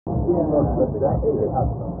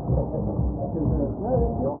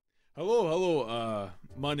Hello,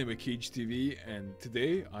 my name is Keej TV, and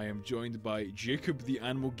today I am joined by Jacob the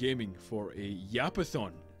Animal Gaming for a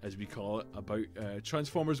Yapathon, as we call it, about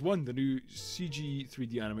Transformers 1, the new CG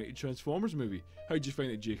 3D animated Transformers movie. How did you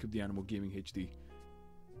find it, Jacob the Animal Gaming HD?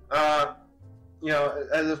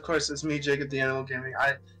 And of course it's me, Jacob the Animal Gaming.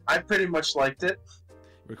 I pretty much liked it.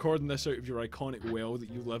 Recording this out of your iconic well that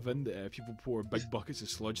you live in, that people pour big buckets of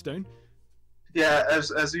sludge down. Yeah,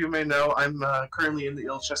 as you may know, I'm currently in the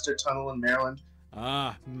Ilchester Tunnel in Maryland.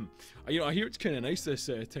 I hear it's kind of nice this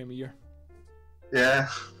time of year. Yeah.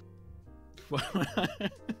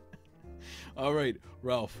 All right,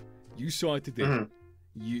 Ralph, you saw it today. Mm-hmm.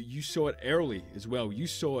 You saw it early as well. You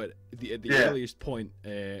saw it at the earliest point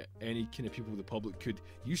any kind of people in the public could.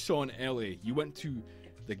 You saw in LA. You went to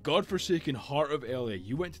the godforsaken heart of LA.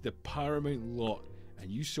 You went to the Paramount lot and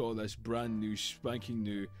you saw this brand new, spanking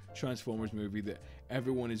new Transformers movie that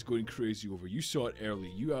everyone is going crazy over. You saw it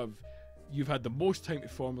early. You've had the most time to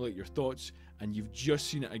formulate your thoughts, and you've just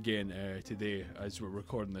seen it again today as we're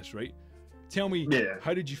recording this, right? Tell me,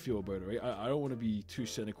 how did you feel about it, right? I don't want to be too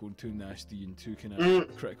cynical and too nasty and too kind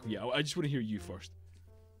of critical. Yeah, I just want to hear you first.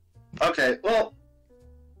 Okay, well,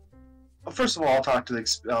 first of all, I'll talk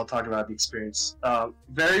about the experience.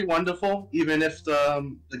 Very wonderful, even if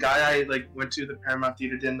the guy I went to the Paramount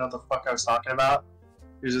Theater didn't know the fuck I was talking about.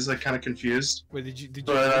 He was just kind of confused. Wait,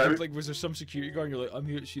 was there some security guard and you're like, I'm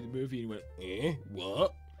here to see the movie, and he went,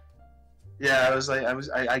 what? Yeah, I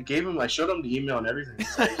showed him the email and everything.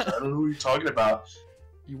 Like, I don't know who you're talking about.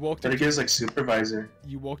 You walked up to supervisor.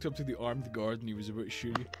 You walked up to the armed guard and he was about to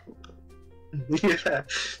shoot you. Yeah,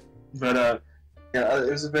 but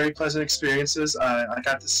it was a very pleasant experiences. I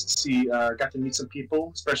got to meet some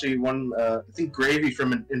people, especially one, I think Gravy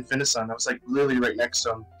from Infinisun. I was literally right next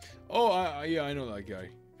to him. Oh, I know that guy.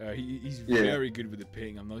 He's very good with the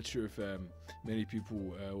painting. I'm not sure if many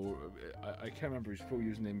people, I can't remember his full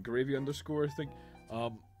username. Gravy _ I think.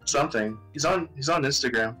 Something. He's on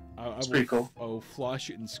Instagram. It's pretty cool. I'll flash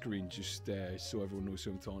it in screen just so everyone knows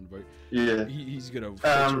who I'm talking about. Yeah. He's got a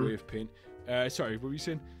fancy way of paint. Sorry, what were you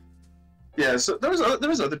saying? Yeah, so there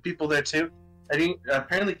was other people there too. I think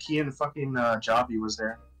apparently Kean fucking Jobby was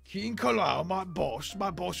there. Kean Carlisle, my boss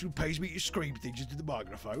who pays me to scream things into the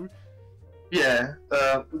microphone. Yeah,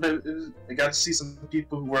 but I got to see some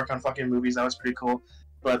people who work on fucking movies. That was pretty cool.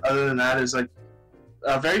 But other than that, it's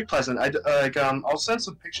very pleasant. I'll send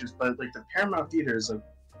some pictures, but the Paramount Theater is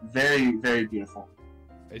very, very beautiful.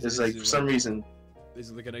 It's for some reason.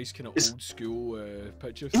 Is it a nice kind of old school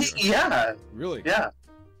picture? Yeah. Really? Yeah.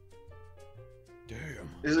 Damn.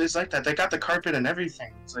 It's like that. They got the carpet and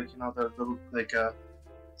everything. It's the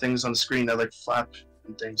things on the screen that flap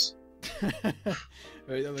and things.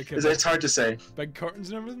 Right, it's hard to say. Big curtains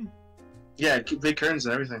and everything. Yeah, big curtains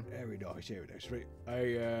and everything. Very nice. Right.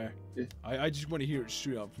 I just want to hear it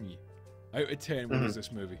straight up from you. Out of 10, what is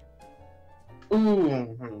this movie?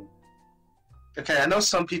 Ooh. Okay, I know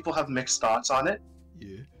some people have mixed thoughts on it.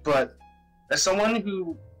 Yeah. But as someone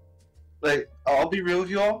who, I'll be real with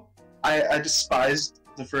you all. I despised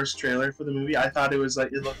the first trailer for the movie. I thought it was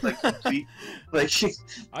it looked like complete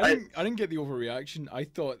I didn't get the overreaction. I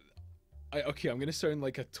thought I'm gonna sound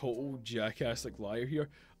like a total jackass liar here.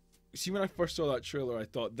 See, when I first saw that trailer, I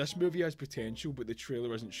thought this movie has potential, but the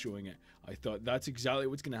trailer isn't showing it. I thought that's exactly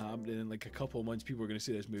what's gonna happen, and in a couple of months people are gonna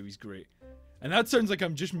say this movie's great. And that sounds like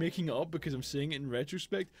I'm just making it up because I'm saying it in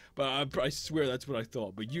retrospect, but I swear that's what I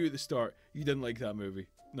thought. But you at the start, you didn't like that movie.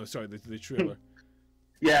 No, sorry, the trailer.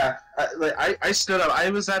 Yeah, I stood up.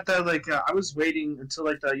 I was at the I was waiting until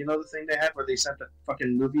the the thing they had where they sent the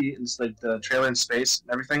fucking movie and the trailer in space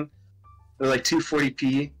and everything. They're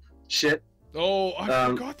 240p shit. Oh, I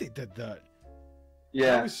forgot they did that.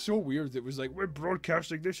 Yeah, that was so weird. It was we're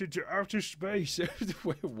broadcasting this into outer space.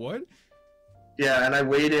 Wait, what? Yeah, and I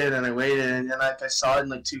waited and I saw it in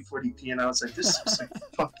 240p and I was like, this is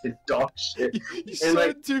fucking dog shit. You saw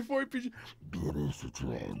it in 240p. That is the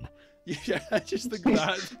time. Yeah, I just think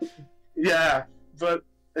that. Yeah,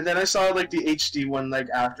 and then I saw the HD one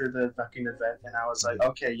after the fucking event, and I was like,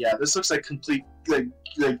 okay, yeah, this looks complete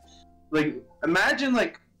imagine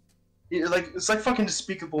it's fucking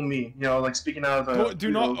Despicable Me, speaking out of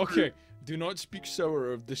do not speak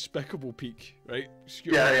sour of Despicable Peak, right?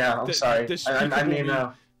 Yeah, I'm sorry. I mean,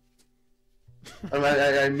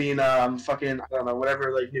 fucking, I don't know,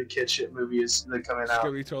 whatever new kid shit movie is coming out.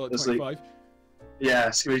 Scary Toilet 25. Yeah,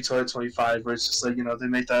 Scary Toilet 25, where it's just they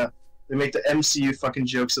make the MCU fucking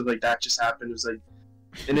jokes of that just happened. It was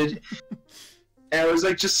and it was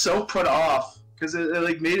just so put off because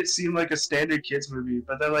it made it seem like a standard kids movie.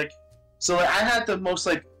 But then so I had the most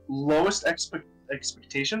lowest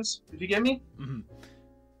expectations. If you get me. Mm-hmm.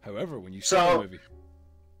 However, when you saw the movie,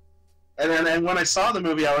 and when I saw the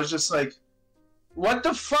movie, I was just like, "What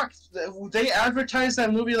the fuck?" They advertised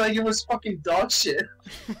that movie like it was fucking dog shit.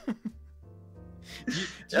 do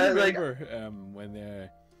you remember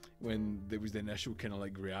when there was the initial kind of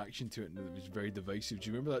like reaction to it and it was very divisive? Do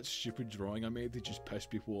you remember that stupid drawing I made that just pissed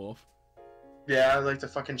people off? Yeah, like the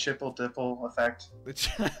fucking chipple dipple effect.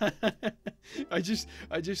 I just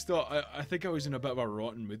thought I think I was in a bit of a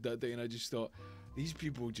rotten mood that day, and I just thought these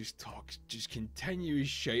people just continuous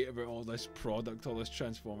shite about all this product, all this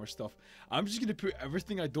Transformers stuff. I'm just gonna put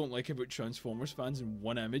everything I don't like about Transformers fans in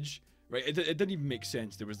one image, right? It didn't even make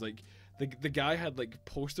sense. There was like the guy had like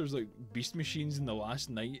posters like Beast Machines in the last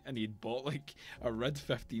night, and he had bought like a Red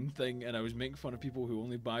 15 thing, and I was making fun of people who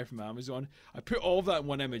only buy from Amazon. I put all of that in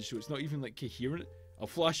one image, so it's not even like coherent. I'll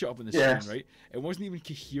flash it up on the screen, right? It wasn't even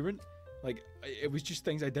coherent. Like, it was just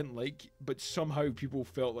things I didn't like, but somehow people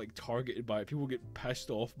felt like targeted by it. People get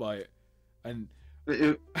pissed off by it, and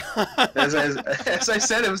as I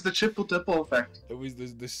said, it was the triple dipple effect. It was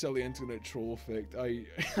the silly internet troll effect. I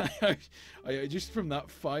just from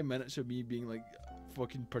that 5 minutes of me being like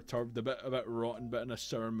fucking perturbed, a bit rotten, bit in a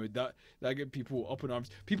sour mood, that got people up in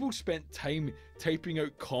arms. People spent time typing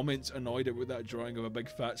out comments annoyed about that drawing of a big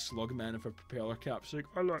fat slug man with a propeller cap. It's like,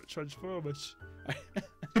 I like Transformers.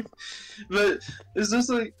 But it's just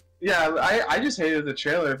like, yeah, I just hated the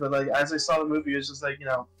trailer, but like as I saw the movie, it's just like, you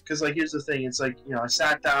know, because like here's the thing, it's like, you know, I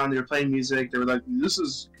sat down, they were playing music, they were like, this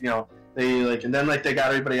is, you know, they like, and then like they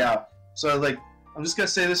got everybody out. So like, I'm just gonna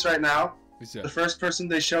say this right now. The first person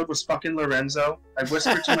they showed was fucking Lorenzo. I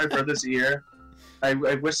whispered to my brother's ear. I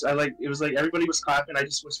like, it was like everybody was clapping. I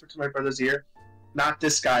just whispered to my brother's ear, not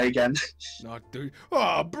this guy again. Not dude.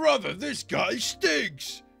 Oh brother, this guy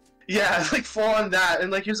stinks. Yeah, like full on that.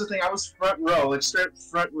 And like here's the thing, I was front row, like straight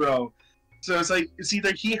front row. So it's like it's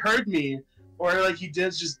either he heard me or like he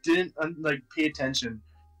just didn't like pay attention.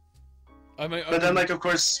 But then like of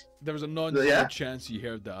course there was a non-zero chance he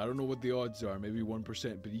heard that. I don't know what the odds are, maybe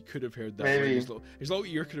 1%, but he could have heard that. Maybe his little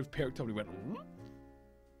ear could have perked up and he went.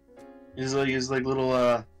 He's like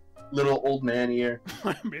little old man ear.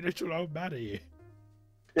 Miniature old man ear.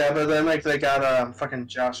 Yeah, but then like they got fucking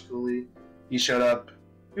Josh Cooley. He showed up.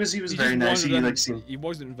 He was very nice. He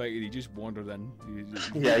wasn't invited. He just wandered in.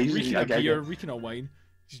 He's reeking of beer, reeking of wine.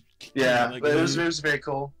 Yeah, like, but it was very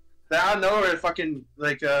cool. Out of nowhere, fucking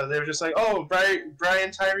like they were just like, oh,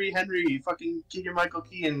 Brian Tyree Henry, fucking Keegan Michael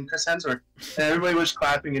Key and Chris Hemsworth, and everybody was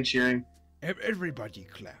clapping and cheering. Everybody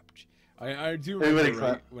clapped. I do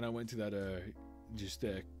remember when I went to that just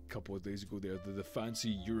a couple of days ago there, the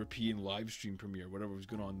fancy European live stream premiere, whatever was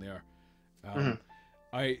going on there.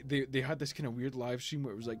 They had this kind of weird live stream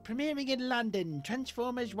where it was like premiering in London,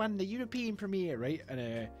 Transformers won the European premiere, right?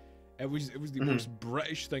 And it was the most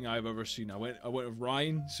British thing I've ever seen. I went with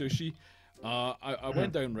Ryan Sushi. I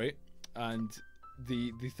went down, right, and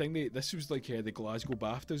the thing this was like the Glasgow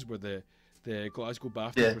BAFTAs, where the Glasgow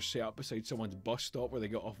BAFTAs were set up beside someone's bus stop where they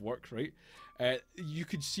got off work, right? You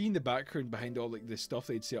could see in the background behind all like the stuff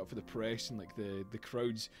they'd set up for the press and like the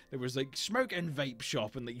crowds, there was like smoke and vape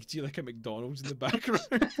shop, and like you see like a McDonald's in the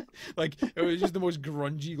background. Like it was just the most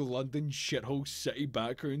grungy London shithole city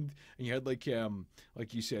background, and you had like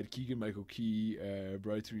you said, Keegan Michael Key,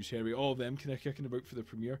 Brian Tyree Henry, all of them kind of kicking about for the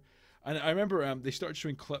premiere. And I remember they started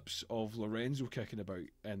showing clips of Lorenzo kicking about,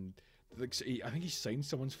 and like I think he signed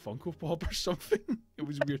someone's Funko Pop or something. It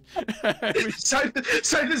was weird. Sign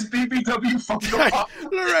this BBW Funko Pop.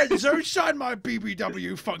 Lorenzo, sign my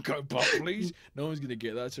BBW Funko Pop, please. No one's gonna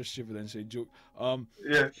get that. It's a stupid inside joke.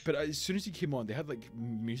 But as soon as he came on, they had like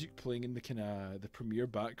music playing in the kind of the premiere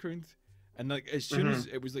background, and like as soon as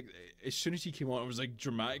it was like as soon as he came on, it was like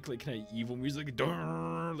dramatic, like kind of evil music,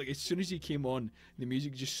 like as soon as he came on, the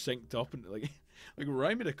music just synced up and like. Like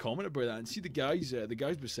Ryan made a comment about that, and see the guys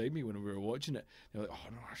beside me when we were watching it, they're like, "Oh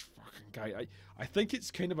no, this fucking guy!" I think it's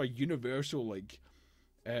kind of a universal, like,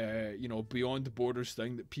 beyond the borders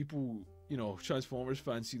thing that people, Transformers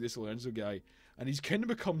fans see this Lorenzo guy, and he's kind of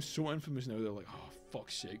become so infamous now. They're like, "Oh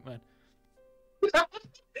fuck's sake, man!"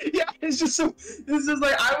 Yeah, it's just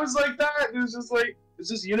like I was like that. It was just like it's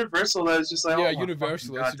just universal. That it's just like, yeah,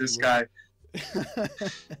 universal. God, this guy.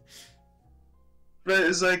 But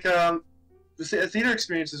it's like the theater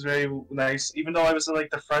experience is very nice, even though I was in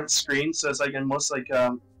like the front screen, so it's like in most like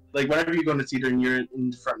whenever you go to theater and you're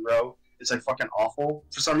in the front row, it's like fucking awful.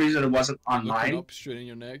 For some reason, it wasn't on mine. Looking up straight in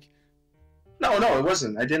your neck. No, it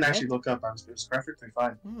wasn't. I didn't actually look up. It was perfectly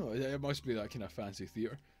fine. Oh, it must be that kind of fancy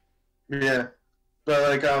theater. Yeah, but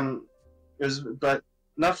like it was, but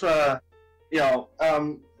enough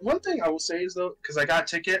one thing I will say is though, because I got a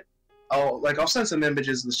ticket, I'll send some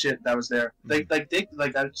images of the shit that was there.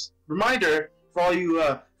 Reminder for all you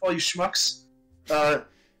schmucks.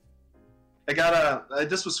 I got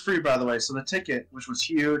this was free, by the way, so the ticket, which was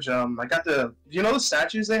huge. I got the, the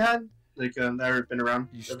statues they had, that have been around.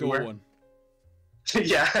 You stole one.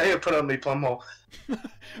 Yeah, I put on my plum hole.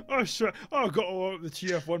 Oh, sir, I got all the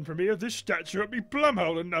TF1 premiere. This statue at me plum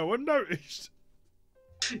hole and no one noticed.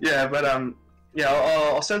 Yeah, but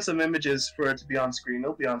I'll send some images for it to be on screen.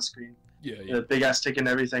 It'll be on screen. Yeah. The big ass ticket and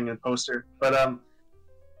everything and poster. But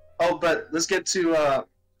but let's get to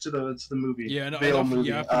the movie. Yeah, no, Veil movie.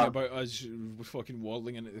 Yapping about us fucking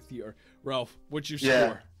waddling into the theater. Ralph, what's your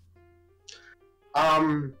score?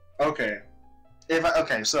 Okay,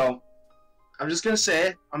 so I'm just gonna say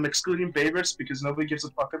it. I'm excluding favorites because nobody gives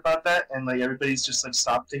a fuck about that, and everybody's just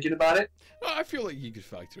stopped thinking about it. Well, I feel like you could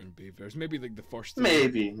factor in favorites. Maybe the first.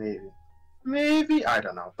 Maybe I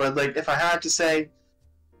don't know. But if I had to say,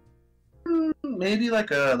 maybe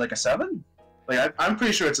a 7. I'm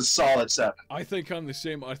pretty sure it's a solid 7. I think I'm the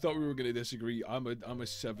same. I thought we were gonna disagree. I'm a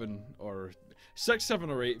 7 or 6, 7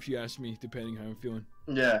 or 8 if you ask me, depending how I'm feeling.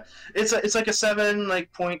 Yeah, it's like a 7,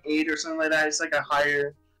 0.8 or something like that. It's a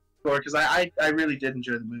higher score because I really did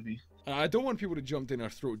enjoy the movie. I don't want people to jump down our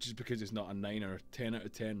throat just because it's not a 9 or 10 out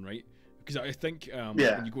of 10, right? Because I think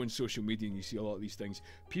when you go on social media and you see a lot of these things,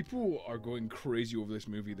 people are going crazy over this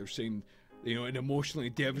movie. They're saying, it emotionally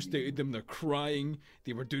devastated them. They're crying.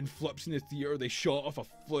 They were doing flips in the theater. They shot off a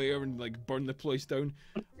flare and burned the place down.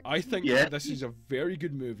 I think this is a very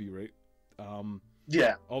good movie, right?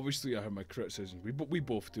 Obviously, I have my criticisms. We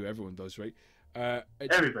both do. Everyone does, right?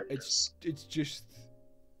 Everybody. It's just,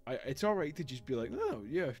 it's all right to just be like, oh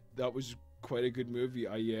yeah, that was quite a good movie.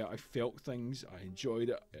 I felt things. I enjoyed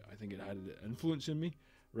it. I think it had an influence in me,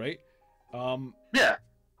 right? Not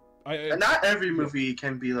every movie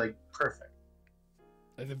can be perfect.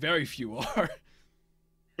 Very few are.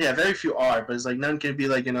 Yeah, very few are, but it's none can be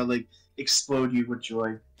explode you with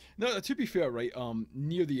joy. No, to be fair, right?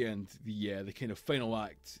 Near the end, the kind of final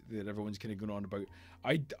act that everyone's kind of going on about,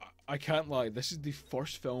 I can't lie. This is the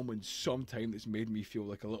first film in some time that's made me feel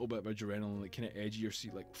a little bit of adrenaline, kind of edgy or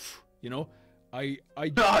see, I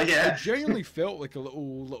genuinely felt a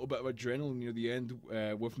little bit of adrenaline near the end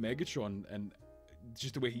with Megatron and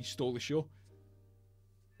just the way he stole the show.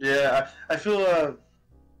 Yeah, I feel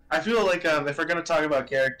if we're gonna talk about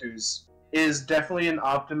characters, is definitely an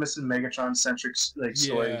Optimus and Megatron centric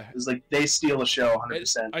story. Yeah. It's they steal the show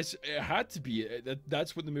 100%. It had to be.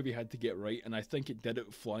 That's what the movie had to get right, and I think it did it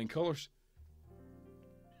with flying colors.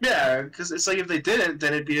 Yeah, because it's if they didn't,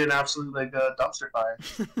 then it'd be an absolute dumpster fire.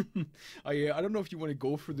 I don't know if you want to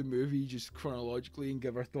go for the movie just chronologically and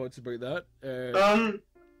give our thoughts about that.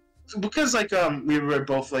 Because we were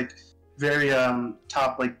both very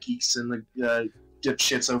top geeks and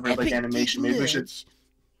dipshits over animation. Maybe we should.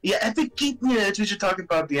 Yeah, epic geek nerds. We should talk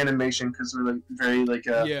about the animation because we're very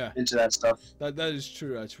into that stuff. That is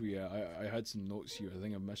true actually. Yeah, I had some notes here. I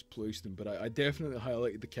think I misplaced them, but I definitely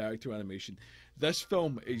highlighted the character animation. This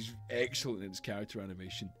film is excellent in its character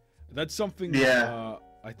animation. That's something I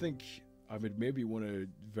think I would maybe want to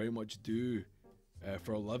very much do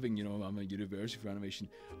for a living. I'm at university for animation.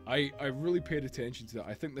 I really paid attention to that.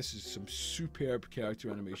 I think this is some superb character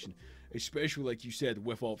animation, especially like you said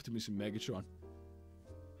with Optimus and Megatron.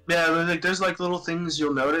 Yeah, there's little things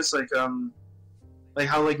you'll notice, how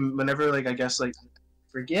whenever I guess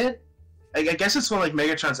forget, I guess it's when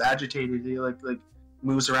Megatron's agitated, he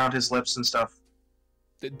moves around his lips and stuff.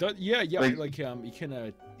 He kind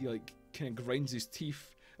of grinds his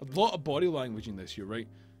teeth. A lot of body language in this, you're right.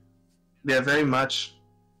 Yeah, very much.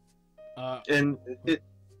 And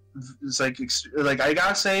it's I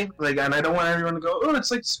gotta say, and I don't want everyone to go, oh, it's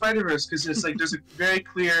Spider-Verse, because it's there's a very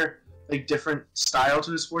clear different style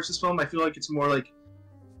to this Forces film. I feel it's more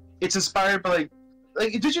it's inspired by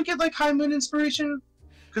did you get High Moon inspiration?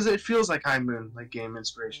 Because it feels like High Moon game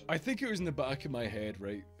inspiration. I think it was in the back of my head,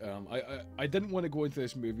 right? I didn't want to go into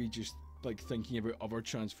this movie just thinking about other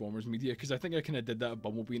Transformers media, because I think I kind of did that at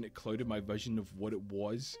Bumblebee and it clouded my vision of what it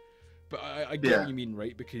was. But I get what you mean,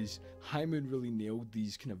 right? Because High Moon really nailed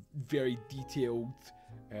these kind of very detailed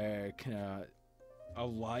kind of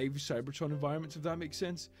alive Cybertron environments, if that makes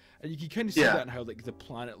sense. And you can kind of see that in how the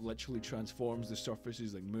planet literally transforms, the surface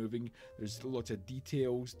is moving, there's lots of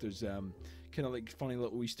details, there's kind of funny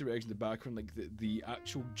little Easter eggs in the background, the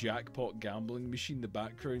actual jackpot gambling machine in the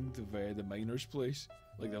background of the miner's place,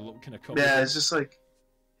 the little kind of cover. Yeah, it's just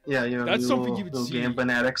that's something you would see. Gambling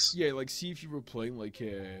addicts. Yeah, see if you were playing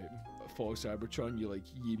Fall Cybertron,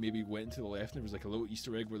 you maybe went to the left and there was a little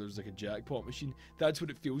Easter egg where there was a jackpot machine. That's what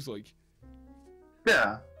it feels like.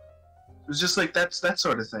 Yeah. It was just like that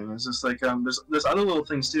sort of thing. It's just like there's other little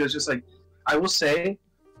things too. It's just like I will say,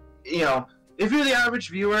 you know, if you're the average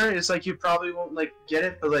viewer, it's like you probably won't like get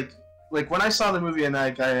it. But like when I saw the movie and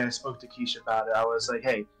I spoke to Keej about it, I was like,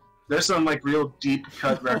 hey, there's some like real deep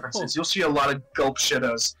cut references. You'll see a lot of gulp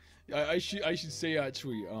shitos. I should say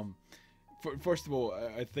actually, first of all,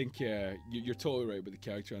 I think you're totally right about the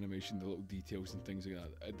character animation, the little details and things like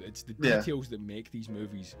that. It's the details that make these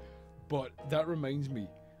movies. But that reminds me,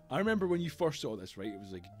 I remember when you first saw this, right? It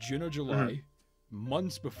was like June or July,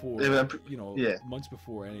 months before, months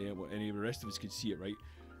before any of the rest of us could see it, right?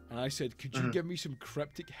 And I said, could you give me some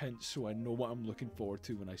cryptic hints so I know what I'm looking forward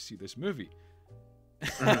to when I see this movie?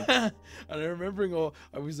 And I'm remembering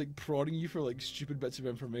I was like prodding you for like stupid bits of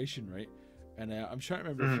information, right? And I'm trying to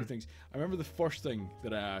remember a few things. I remember the first thing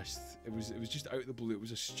that I asked. It was just out of the blue. It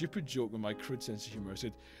was a stupid joke with my crude sense of humor. I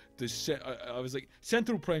said, I was like,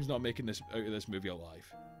 Central Prime's not making this out of this movie alive.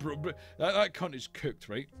 Bro, that cunt is cooked,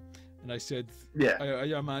 right? And I said, I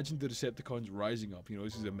imagined the Decepticons rising up. You know,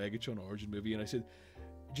 this is a Megatron origin movie. And I said,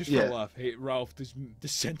 just for a laugh, hey Ralph, does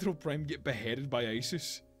Central Prime get beheaded by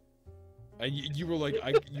ISIS? And you were like,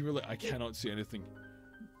 I cannot see anything.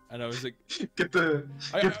 And I was like,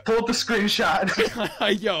 pull up the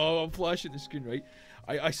screenshot. Yeah, I'll flash it the screen, right?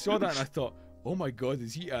 I saw that and I thought, oh my god,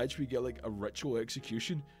 does he actually get like a ritual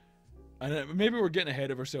execution? And maybe we're getting ahead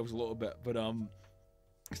of ourselves a little bit, but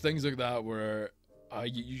things like that where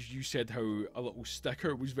you said how a little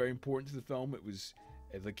sticker was very important to the film. It was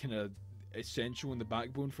like kind of essential in the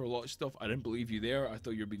backbone for a lot of stuff. I didn't believe you there. I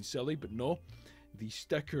thought you were being silly, but no, the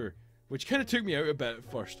sticker, which kind of took me out a bit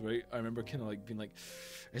at first, right? I remember kind of like being like,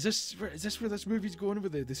 is this where this movie's going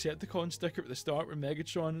with the Decepticon sticker at the start with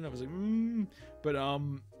Megatron? And I was like, but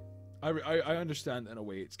I understand in a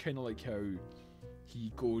way. It's kind of like how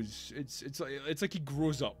he goes. It's like he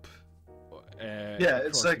grows up.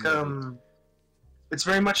 It's like it's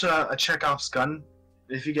very much a Chekhov's gun,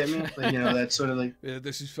 if you get me. Like, you know, that sort of like.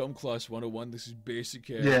 This is film class 101. This is basic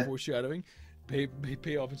foreshadowing.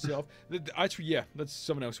 Pay off itself. Actually, yeah, that's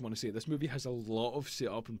something else I want to say. This movie has a lot of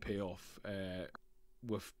setup and payoff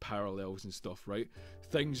with parallels and stuff, right?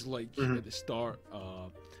 Things like at the start,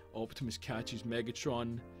 Optimus catches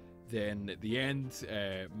Megatron. Then at the end,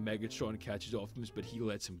 Megatron catches Optimus, but he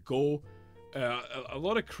lets him go. A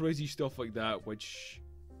lot of crazy stuff like that, which...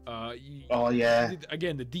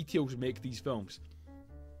 Again, the details make these films.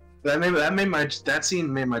 That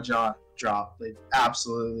scene made my jaw drop. Like,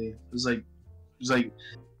 absolutely. It was like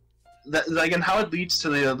that, like, and how it leads to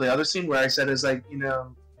the other scene where I said is like, you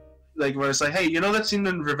know, like where it's like, hey, you know that scene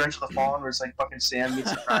in Revenge of the Fallen where it's like fucking Sam meets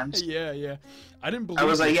the Primes? yeah. I didn't believe. I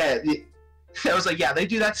was like, yeah, they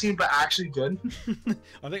do that scene, but actually good.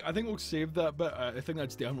 I think we'll save that bit. I think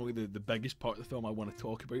that's definitely the biggest part of the film I want to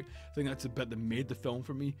talk about. I think that's the bit that made the film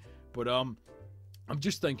for me. But I'm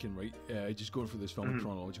just thinking, right? Just going through this film in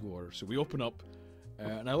chronological order. So we open up,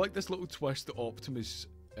 and I like this little twist that Optimus.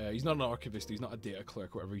 He's not an archivist. He's not a data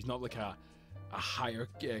clerk or whatever. He's not like a higher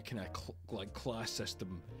kind of like class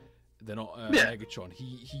system than Megatron.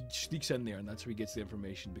 He sneaks in there, and that's where he gets the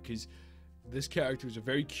information, because this character is a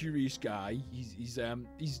very curious guy. He's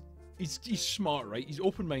smart, right? He's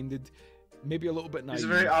open-minded, maybe a little bit naive. He's a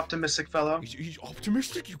very optimistic fellow. He's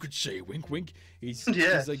optimistic, you could say. Wink, wink. He's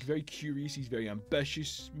like very curious. He's very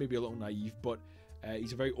ambitious, maybe a little naive, but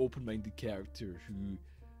he's a very open-minded character who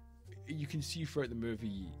you can see throughout the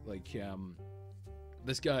movie. Like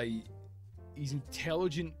this guy, he's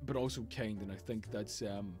intelligent but also kind, and I think that's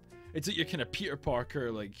it's like your kind of Peter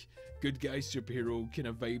Parker, like good guy superhero kind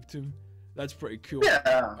of vibe to him. That's pretty cool.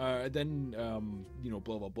 Yeah. Then you know,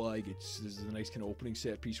 blah blah blah. There's a nice kind of opening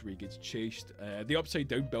set piece where he gets chased. The upside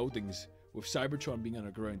down buildings with Cybertron being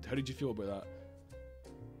underground. How did you feel about that?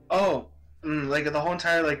 Oh, like the whole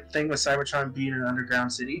entire like thing with Cybertron being an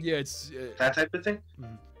underground city. Yeah, it's that type of thing.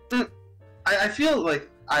 I feel like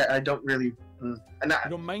I don't really. And you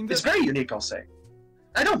don't mind it? It's very unique, I'll say.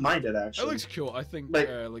 I don't mind it, actually. It looks cool. I think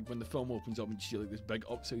like when the film opens up and you see like this big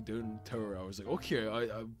upside down tower, I was like, okay,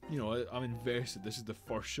 I'm invested. This is the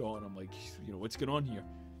first shot, and I'm like, you know, what's going on here?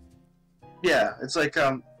 Yeah, it's like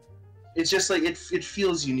it's just like it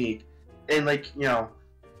feels unique, and like, you know,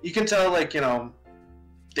 you can tell, like, you know,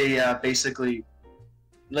 they basically,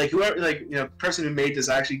 like, whoever, like, you know, person who made this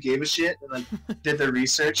actually gave a shit and like did their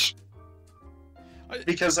research.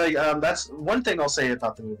 Because like that's one thing I'll say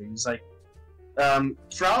about the movie is like.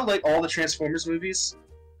 Throughout like all the Transformers movies,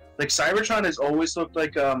 like Cybertron has always looked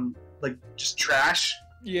like just trash,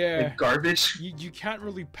 like garbage. You can't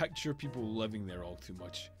really picture people living there all too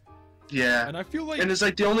much. Yeah, and I feel like it's kind of the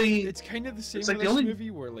same. It's kind of the same with this movie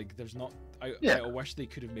where like there's not. I wish they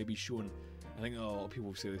could have maybe shown I think a lot of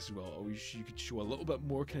people say this as well. I wish you could show a little bit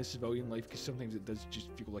more kind of civilian life, because sometimes it does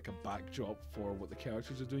just feel like a backdrop for what the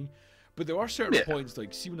characters are doing. But there are certain points,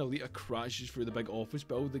 like, see when Alita crashes through the big office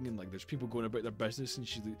building, and like there's people going about their business, and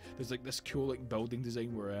there's like this cool like building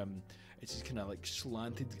design where it's just kind of like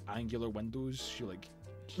slanted angular windows. She like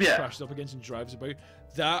crashes up against and drives about.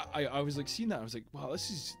 That I was like seeing that, I was like, wow,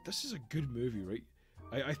 this is a good movie, right?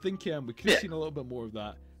 I think we could have seen a little bit more of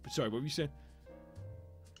that. But sorry, what were you saying?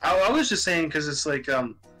 I was just saying because it's like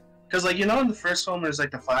because like, you know, in the first film there's like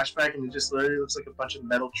the flashback and it just literally looks like a bunch of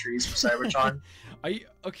metal trees for Cybertron.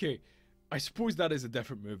 I suppose that is a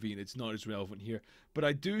different movie and it's not as relevant here, but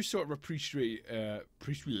I do sort of appreciate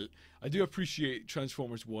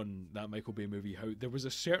Transformers 1, that Michael Bay movie, how there was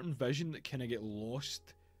a certain vision that kind of get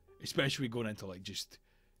lost, especially going into like just,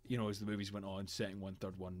 you know, as the movies went on, second one,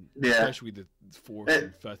 third one, especially the fourth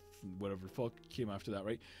and fifth and whatever the fuck came after that,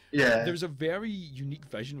 right? Yeah. There's a very unique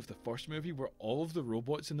vision of the first movie where all of the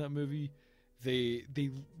robots in that movie,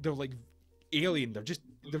 they're like alien. They're just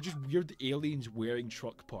weird aliens wearing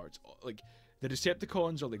truck parts. Like the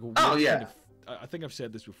Decepticons are like a weird kind of, I think I've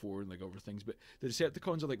said this before in like other things, but the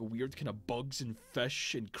Decepticons are like weird kind of bugs and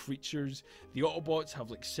fish and creatures. The Autobots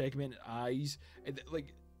have like segmented eyes. And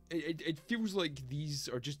like it feels like these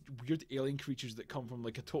are just weird alien creatures that come from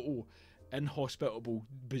like a total inhospitable,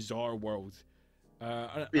 bizarre world.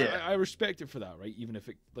 I respect it for that, right? Even if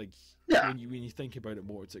it like when you think about it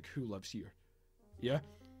more, it's like, who lives here? Yeah.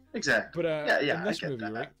 Exactly. But in this movie,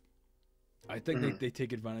 right, I think they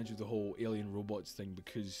take advantage of the whole alien robots thing,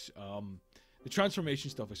 because the transformation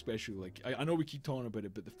stuff especially, like, I know we keep talking about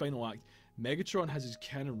it, but the final act, Megatron has his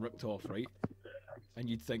cannon ripped off, right? And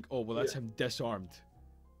you'd think, oh, well, that's him disarmed.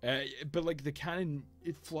 But like the cannon,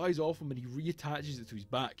 it flies off him and he reattaches it to his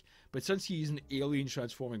back. But since he's an alien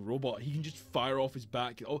transforming robot, he can just fire off his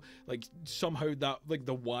back. Oh, like somehow that, like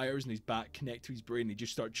the wires in his back connect to his brain and he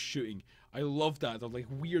just starts shooting. I love that. They're like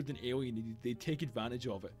weird and alien. They take advantage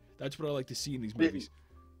of it. That's what I like to see in these movies.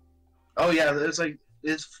 Oh yeah, it's like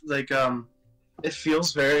it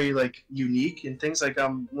feels very like unique and things like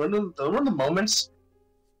one of the moments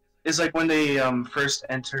is like when they first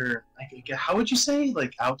enter, like, how would you say,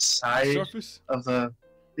 like outside surface of the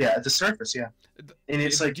surface, and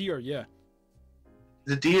it's like deer,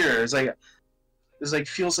 the deer is like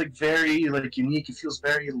feels like very like unique. It feels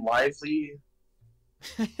very lively.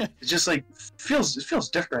 It just like feels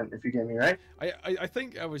different, if you get me right. I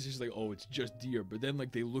think I was just like, oh, it's just deer, but then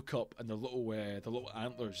like they look up and the little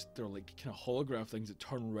antlers, they're like kind of holograph things that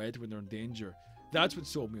turn red when they're in danger. That's what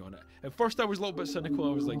sold me on it. At first I was a little bit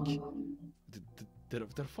cynical. I was like, did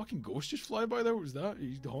a fucking ghost just fly by there? What was that? Are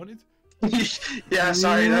you haunted? Yeah,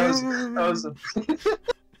 sorry, that was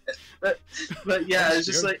but yeah, it's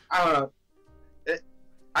just like, I don't know.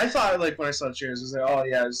 I thought, like, when I saw Cheers, it was like, oh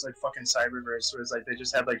yeah, it's like fucking Cyberverse, where it's like they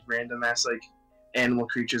just had like random ass like animal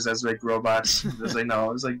creatures as like robots. It was like, no,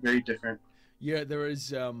 it was like very different. Yeah, there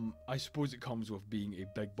is. I suppose it comes with being a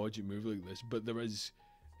big budget movie like this, but there is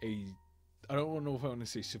I don't know if I want to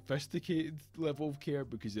say sophisticated level of care,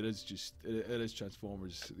 because it is just it is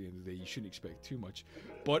Transformers at the end of the day. You shouldn't expect too much,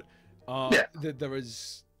 but there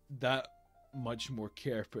is that much more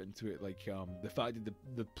care put into it, like the fact that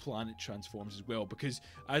the planet transforms as well, because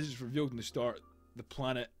as it's revealed in the start, the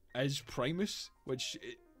planet is Primus, which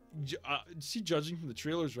judging from the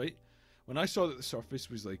trailers, right, when I saw that the surface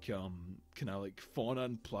was like kind of like fauna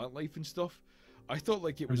and plant life and stuff, I thought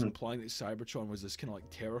like it was implying that Cybertron was this kind of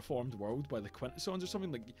like terraformed world by the Quintessons or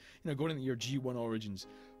something, like, you know, going into your G1 origins.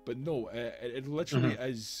 But no, it literally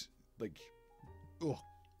is like, oh,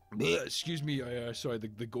 excuse me, sorry,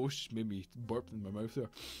 the ghost just made me burp in my mouth there.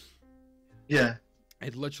 Yeah.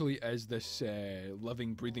 It literally is this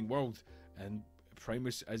living, breathing world, and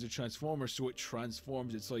Primus is a transformer, so it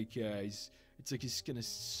transforms. It's like it's like his kind of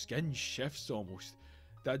skin shifts almost.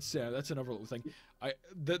 That's another little thing.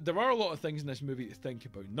 There are a lot of things in this movie to think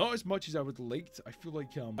about. Not as much as I would have liked. I feel like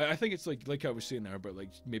I think it's like I was saying there about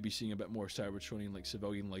like maybe seeing a bit more Cybertronian like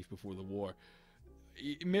civilian life before the war.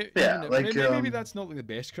 Maybe that's not like the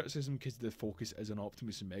best criticism, because the focus is on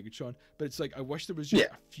Optimus and Megatron, but it's like I wish there was just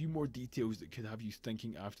a few more details that could have you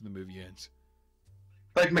thinking after the movie ends.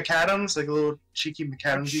 Like McAdams, like a little cheeky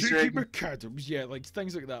McAdams Easter egg. McAdams, yeah, like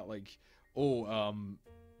things like that. Like,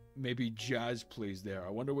 maybe Jazz plays there. I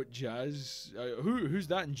wonder what Jazz, who's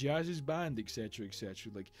that in Jazz's band, etc.,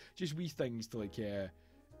 etc. Like just wee things to like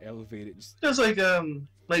elevate it. Just like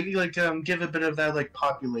give a bit of that like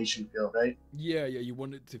population feel, right? Yeah, you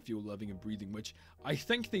want it to feel living and breathing, which I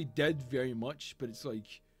think they did very much, but it's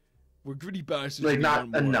like we're gritty bastards. Like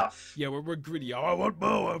not enough. Yeah, we're gritty. Oh, I want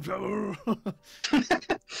more.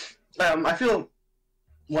 I feel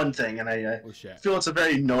one thing, and I Oh shit. feel it's a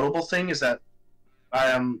very notable thing, is that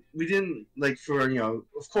we didn't like for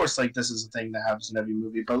of course like this is a thing that happens in every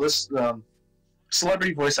movie, but let's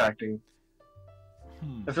celebrity voice acting.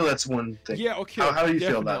 I feel that's one thing. Yeah, okay. How do you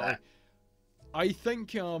feel definitely. about that? I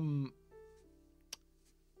think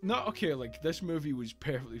not okay. Like this movie was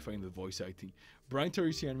perfectly fine with voice acting. Brian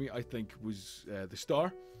Tyree Henry, I think, was the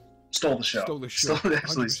star. Stole the show. Stole the show.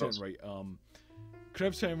 Absolutely 100% right.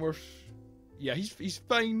 Crabs Hemsworth, yeah, he's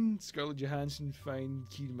fine. Scarlett Johansson, fine.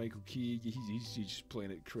 Michael Keeg, he's just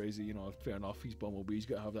playing it crazy. You know, fair enough. He's Bumblebee. He's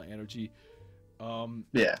got to have that energy.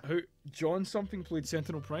 Yeah. John something played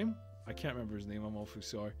Sentinel Prime. I can't remember his name. I'm awfully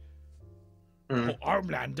sorry. Mm. Oh,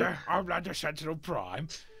 Armlander Sentinel Prime.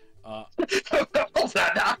 I've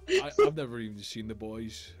never even seen The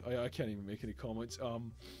Boys. I can't even make any comments.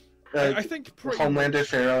 I think Homelander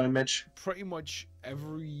Pharaoh image. Pretty much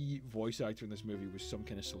every voice actor in this movie was some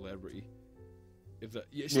kind of celebrity. If that,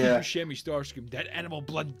 Steve Buscemi Starscream, that animal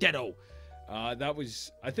blood ditto. That's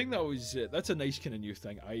a nice kind of new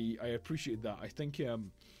thing. I appreciate that. I think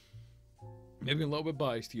maybe a little bit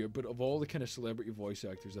biased here, but of all the kind of celebrity voice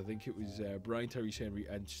actors, I think it was Brian Tyree Henry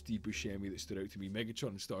and Steve Buscemi that stood out to me. Megatron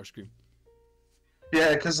and Starscream.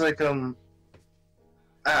 Yeah, because like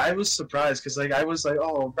I was surprised because like I was like,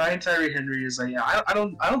 oh, Brian Tyree Henry is like, yeah, I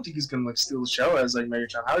don't think he's gonna like steal the show as like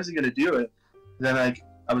Megatron. How is he gonna do it? And then like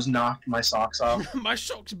I was knocked my socks off. My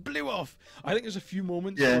socks blew off. I think there's a few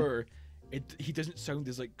moments where he doesn't sound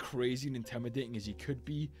as like crazy and intimidating as he could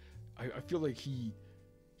be. I feel like he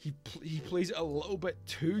plays it a little bit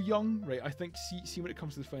too young, right? I think see when it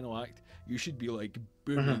comes to the final act, you should be like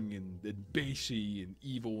booming and bassy and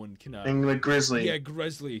evil and kind of and like grizzly. Yeah,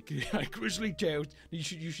 grizzly tails.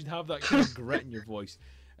 You should have that kind of grit in your voice,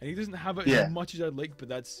 and he doesn't have it as much as I'd like. But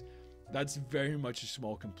that's very much a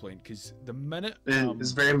small complaint because the minute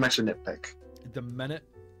it's very much a nitpick. The minute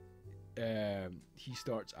he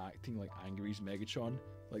starts acting like angry as Megatron,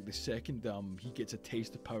 like the second he gets a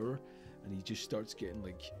taste of power. And he just starts getting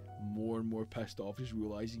like more and more pissed off, just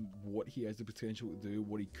realizing what he has the potential to do,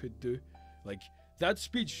 what he could do. Like that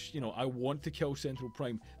speech, I want to kill Central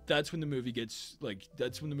Prime. That's when the movie gets like,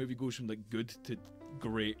 that's when the movie goes from like good to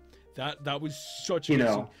great. That was such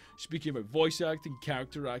a speaking about voice acting,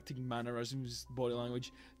 character acting, mannerisms, body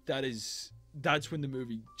language. That's when the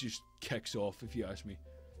movie just kicks off, if you ask me.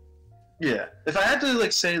 Yeah, if I had to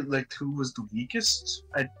like say like who was the weakest,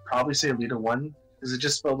 I'd probably say Alita 1. Because it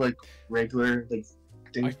just felt like regular, like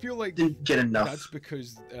I feel like didn't get enough. That's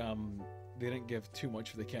because they didn't give too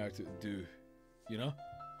much for the character to do,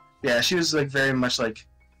 Yeah, she was like very much like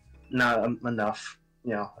not enough,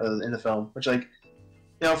 in the film. Which like,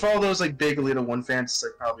 for all those like big Alita 1 fans, it's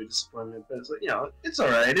like probably a disappointment. But it's like it's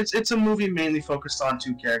all right. It's a movie mainly focused on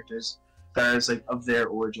two characters that is like of their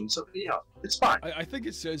origin, so it's fine. I think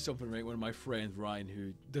it says something, right? One of my friends, Ryan,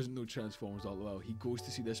 who doesn't know Transformers all well, he goes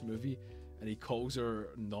to see this movie. And he calls her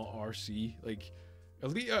not RC. Like,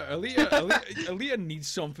 Alita needs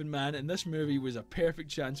something, man. And this movie was a perfect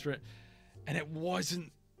chance for it. And it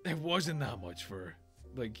wasn't that much for her.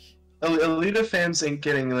 Like, Alita fans ain't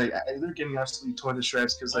getting like they're getting absolutely torn to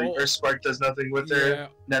shreds because like Earthspark does nothing with their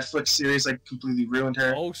Netflix series, like completely ruined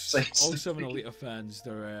her. All 7 Alita fans,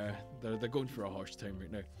 they're going for a harsh time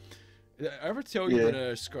right now. Did I ever tell you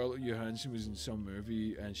that Scarlett Johansson was in some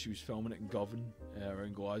movie and she was filming it in Govan or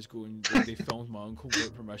in Glasgow, and they filmed my uncle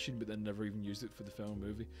without permission, but then never even used it for the film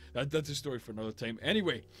movie? That's a story for another time.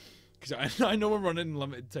 Anyway, because I know we're running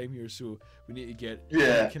limited time here, so we need to get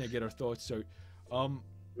our thoughts out. I'm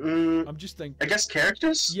just thinking. I guess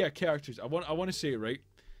characters. Yeah, characters. I want to say it right.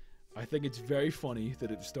 I think it's very funny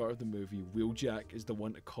that at the start of the movie, Wheeljack is the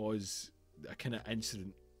one to cause a kind of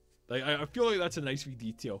incident. Like I feel like that's a nice wee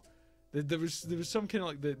detail. There was some kind of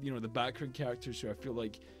like the background characters who I feel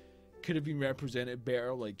like could have been represented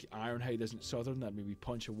better. Like Ironhide isn't Southern, that maybe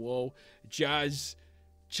punch a wall. Jazz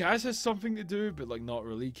has something to do, but like not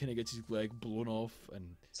really. Kind of gets his leg blown off, and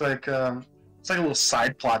it's like a little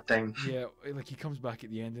side plot thing. Yeah, like he comes back at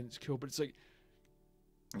the end and it's cool, but it's like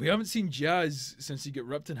we haven't seen Jazz since he got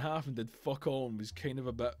ripped in half and did fuck all and was kind of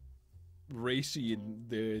a bit racy in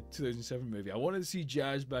the 2007 movie. I wanted to see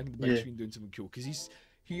Jazz back in the big screen doing something cool because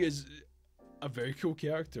he is a very cool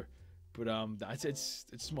character, but it's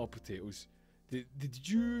small potatoes. Did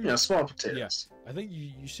you? Yeah, small potatoes. Yeah, I think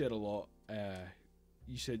you said a lot.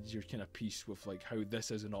 You said your kind of piece with like how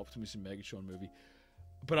this is an Optimus and Megatron movie,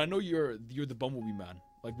 but I know you're the Bumblebee man.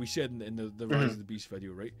 Like we said in the Rise of the Beast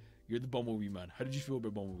video, right? You're the Bumblebee man. How did you feel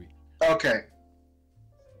about Bumblebee? Okay,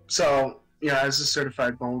 so as a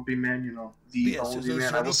certified Bumblebee man, Bumblebee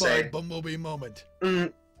man, I will say Bumblebee moment.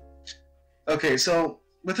 Okay, so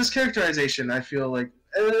with this characterization, I feel like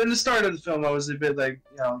in the start of the film, I was a bit like,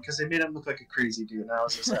 you know, because they made him look like a crazy dude, and I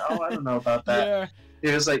was just like, oh, I don't know about that. Yeah.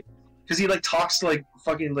 It was like, because he like talks to like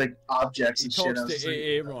fucking like objects and shit. He talks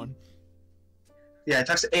to AA Ron. Yeah, he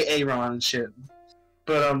talks to AA Ron and shit.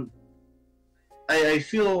 But I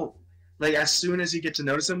feel like as soon as you get to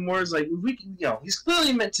notice him more, it's like he's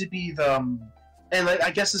clearly meant to be the and like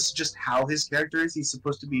I guess it's just how his character is. He's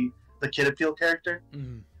supposed to be the kid appeal character,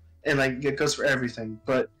 and like it goes for everything.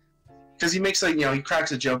 But because he makes like he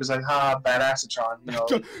cracks a joke, it's like badassatron,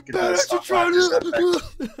 badassatron.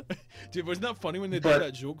 Dude, wasn't that funny when they did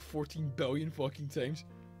that joke 14 billion fucking times?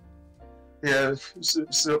 Yeah,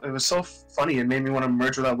 so it was so funny. It made me want to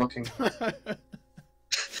merge without looking.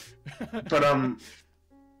 But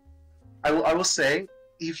I will say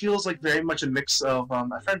he feels like very much a mix of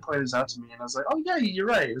my friend pointed this out to me, and I was like, oh yeah, you're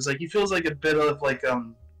right. It was like he feels like a bit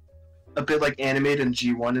like animated in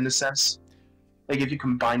G1 in a sense, like if you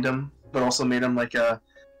combined them, but also made him like a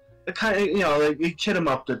kind of like you kid him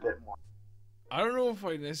up a bit more. I don't know if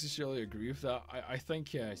I necessarily agree with that. I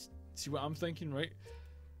think see what I'm thinking, right?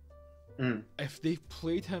 If they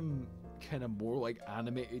played him kind of more like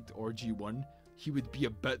animated or G1, he would be a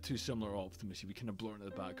bit too similar to Optimus. He'd be kind of blurred in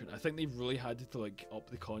the background. I think they really had to like up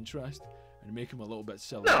the contrast and make him a little bit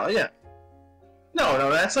silly.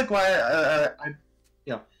 No, that's like why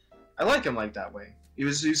I like him like that way. He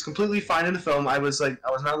was completely fine in the film. I was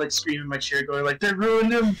not like screaming in my chair going like, they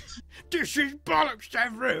ruined him. This is bollocks,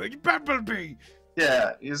 they've ruined Bumblebee.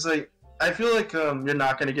 Yeah, he's like, I feel like you're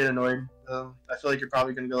not gonna get annoyed. I feel like you're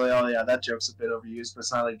probably gonna go like, oh yeah, that joke's a bit overused, but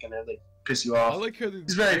it's not like gonna like piss you off. I like how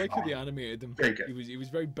they animated him. Very good. He was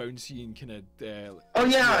very bouncy and kind of. Oh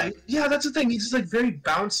yeah, that's the thing. He's just like very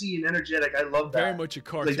bouncy and energetic. I love that. Very much a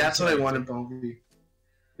cartoon. Like that's what I want in Bumblebee.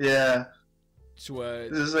 Yeah. So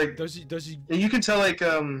is like does he? And you can tell like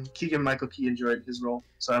Keegan Michael Key enjoyed his role,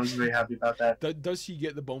 so I was very happy about that. Does he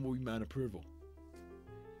get the Bumblebee Man approval?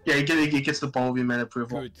 Yeah, he gets the Bumblebee Man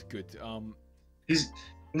approval. Good. He's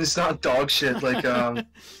not dog shit like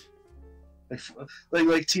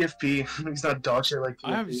like TFP. He's not dog shit like TFP.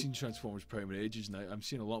 I haven't seen Transformers Prime in ages now. I'm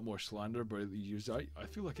seeing a lot more slander about the years. I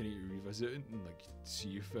feel like I need to revisit it and like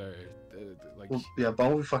see if well, yeah,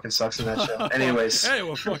 Bumblebee fucking sucks in that show. Anyways.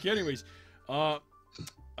 Anyways, I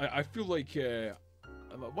feel like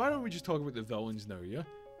why don't we just talk about the villains now? Yeah,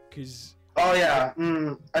 because I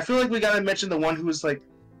feel like we gotta mention the one who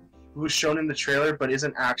was shown in the trailer but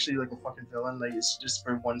isn't actually like a fucking villain. Like it's just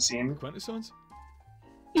for one scene. Quintessence.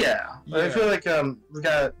 Yeah. I feel like we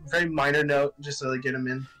got a very minor note just to like get him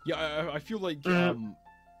in. Yeah, I feel like the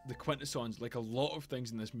Quintessons, like a lot of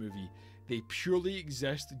things in this movie, they purely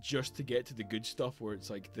exist just to get to the good stuff, where it's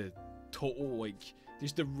like the total like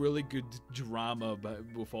just a really good drama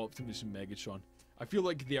with Optimus and Megatron. I feel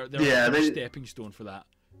like they're a stepping stone for that.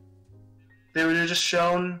 They were just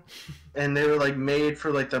shown, and they were like made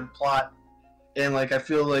for like the plot, and like I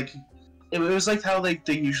feel like it was like how like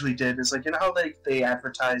they usually did. It's like how they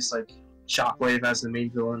advertised like Shockwave as the main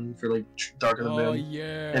villain for like Dark of the Moon. Oh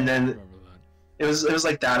yeah. And then it was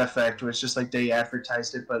like that effect, where it's just like they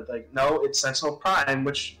advertised it, but like no, it's Sentinel Prime,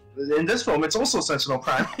 which in this film it's also Sentinel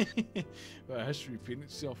Prime. Well, history repeating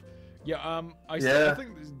itself. Yeah. I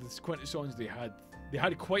think the Quintessons they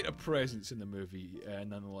had quite a presence in the movie,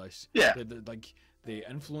 nonetheless. Yeah. They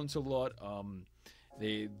influence a lot.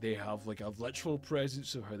 They have like a literal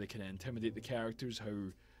presence of how they can intimidate the characters.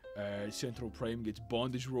 How Central Prime gets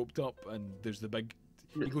bondage roped up, and there's the big.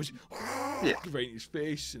 He goes right in his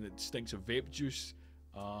face, and it stinks of vape juice.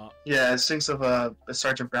 It stinks of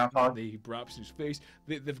Sergeant Brownhog. He braps in his face.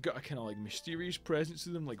 They've got a kind of like mysterious presence to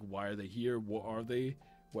them. Like, why are they here? What are they?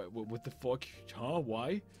 What the fuck? Huh?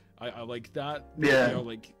 Why? I like that. Yeah.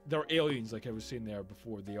 They're aliens, like I was saying there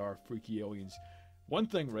before. They are freaky aliens. One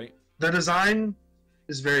thing, right? The design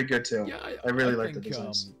is very good too. Yeah, I really like the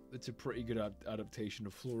design. It's a pretty good adaptation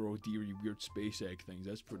of Fluoro Deary weird space egg things.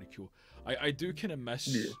 That's pretty cool. I do kind of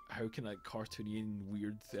miss how kind of cartoony and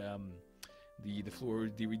weird the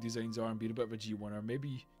Fluoro Deary designs are, and being a bit of a G1, or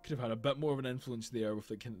maybe could have had a bit more of an influence there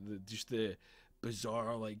with like just the bizarre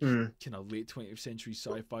kind of late 20th century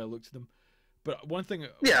sci-fi look to them. But one thing,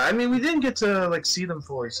 I mean, we didn't get to like see them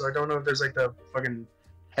fully, so I don't know if there's like the fucking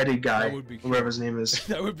headed guy, that would be cool. Whoever his name is.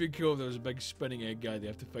 That would be cool if there was a big spinning egg guy they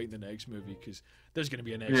have to fight in the next movie, because there's going to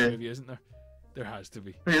be a next movie, isn't there? There has to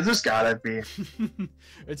be. Yeah, there's gotta be.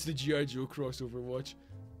 It's the G.I. Joe crossover watch.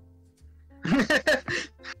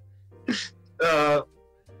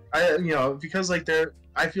 Because like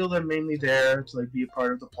I feel they're mainly there to like be a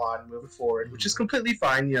part of the plot and move it forward, which is completely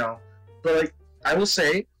fine, But like I will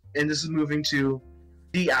say, and this is moving to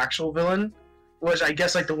the actual villain, which I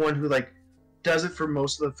guess like the one who like does it for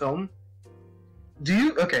most of the film. Do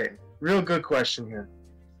you? Okay, real good question here.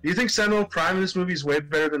 Do you think Sentinel Prime in this movie is way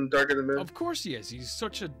better than Dark of the Moon? Of course he is. He's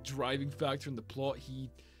such a driving factor in the plot.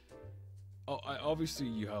 Obviously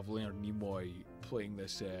you have Leonard Nimoy playing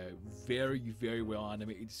this very, very well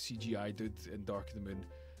animated CGI dude in Dark of the Moon,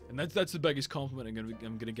 and that's the biggest compliment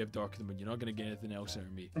I'm gonna give Dark of the Moon. You're not gonna get anything else out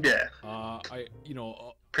of me. Yeah.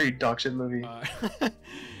 Pretty dog shit movie.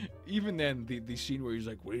 Even then, the scene where he's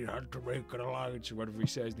like, "We had to make an alliance," or whatever he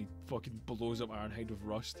says, and he fucking blows up Ironhide with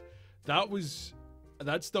rust.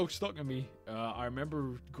 That still stuck in me. I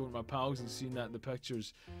remember going to my pals and seeing that in the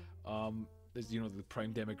pictures. There's, the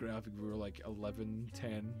prime demographic, we were like 11,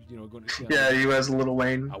 10, going to see that. Yeah, you as Little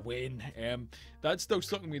Wayne. A Wayne. That still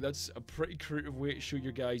stuck in me. That's a pretty creative way to show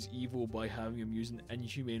your guy's evil by having him use an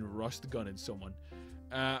inhumane rust gun in someone.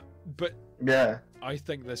 But yeah, I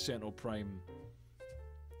think this Sentinel Prime,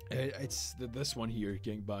 it's this one here,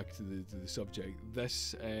 getting back to the subject,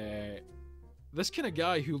 this kind of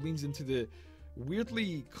guy who leans into the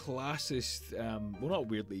weirdly classist, well, not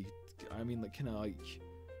weirdly, I mean, like, kind of like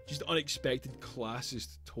just unexpected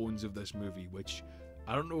classist tones of this movie, which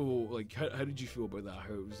I don't know, like, how did you feel about that?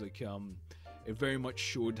 How it was like, it very much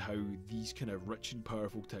showed how these kind of rich and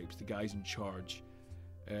powerful types, the guys in charge,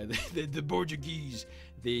 the Portuguese,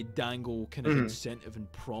 they dangle kind of incentive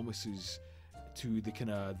and promises to the kind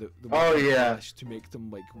of the class to make them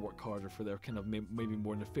like work harder for their kind of maybe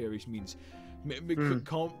more nefarious means.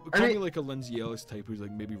 Call me like a Lindsay Ellis type who's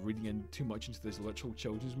like maybe reading in too much into this literal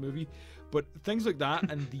children's movie, but things like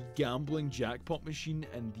that and the gambling jackpot machine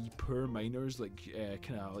and the poor miners like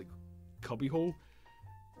kind of like cubbyhole,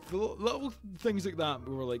 the little things like that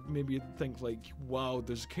were like maybe you'd think like, wow,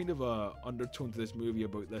 there's kind of a undertone to this movie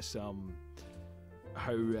about this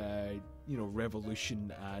how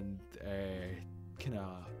revolution and kind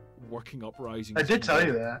of working uprising. I did tell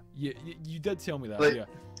you that. Yeah, you did tell me that. Like, yeah.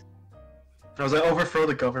 I was like overthrow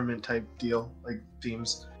the government type deal, like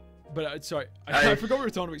themes. But sorry, I forgot we were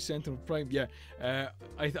talking about Sentinel Prime. Yeah,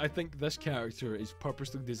 I think this character is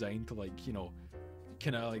purposely designed to like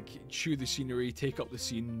kind of like chew the scenery, take up the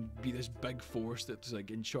scene, be this big force that's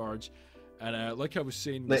like in charge. And like I was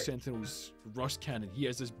saying with Sentinel's rust cannon, he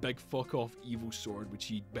has this big fuck off evil sword which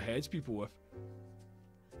he beheads people with.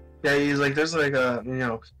 Yeah, he's like, there's like a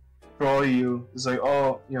for all you, it's like,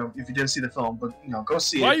 oh, if you didn't see the film, but go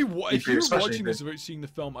see it. If you're watching this without seeing the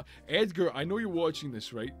film, Edgar, I know you're watching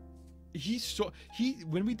this, right?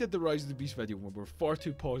 When we did the Rise of the Beast video, we were far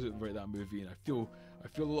too positive about that movie, and I feel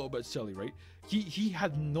a little bit silly, right? He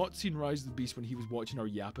had not seen Rise of the Beast when he was watching our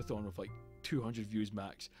Yapathon with like 200 views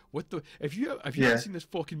max. If you haven't seen this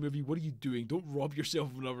fucking movie, what are you doing? Don't rob yourself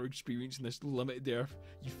of another experience in this limited earth,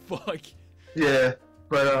 you fuck. Yeah,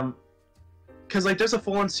 but because like there's a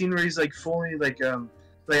full-on scene where he's like fully like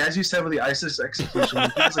as you said with the ISIS execution,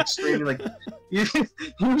 he was like screaming like he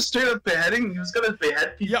was straight up beheading. He was gonna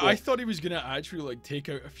behead people. Yeah, I thought he was gonna actually like take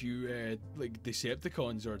out a few like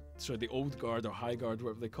Decepticons or the Old Guard or High Guard,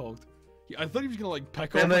 whatever they called. I thought he was gonna like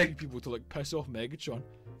pick off a few people to like piss off Megatron.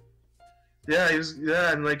 Yeah, he was.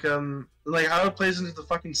 Yeah, and like how it plays into the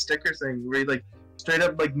fucking sticker thing where he like straight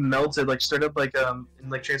up like melted, like straight up like in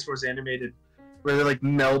like Transformers Animated, where they like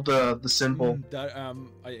meld the symbol.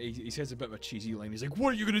 He says a bit of a cheesy line. He's like,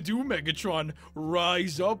 "What are you gonna do, Megatron?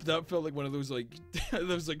 Rise up!" That felt like one of those like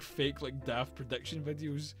those like fake like daft prediction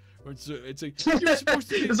videos. Where it's like you're supposed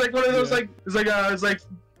to. It's like one of those like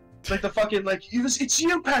it's like the fucking like it's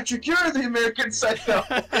you, Patrick. You're the American Psycho.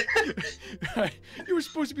 You were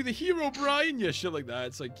supposed to be the hero, Brian. Yeah, shit like that.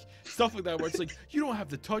 It's like stuff like that where it's like you don't have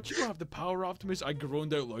the touch, you don't have the power, Optimus. I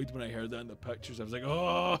groaned out loud when I heard that in the pictures. I was like,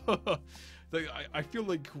 oh. Like, I feel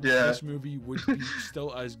like this movie would be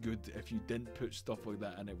still as good if you didn't put stuff like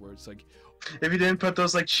that in it, where it's like, if you didn't put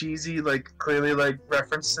those like cheesy, like clearly like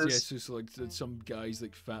references. Yeah, so like some guys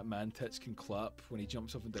like fat man tits can clap when he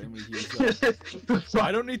jumps up and down when he hears that.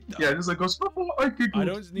 I don't need. Yeah, just like goes. I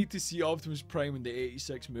don't need to see Optimus Prime in the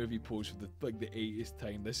 '86 movie pose for the 80th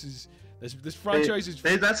time. This franchise is.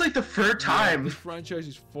 That's like the third time. This franchise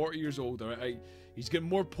is 40 years old. Alright, he's getting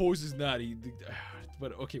more poses than that.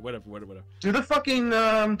 But okay, whatever. Do the fucking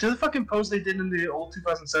pose they did in the old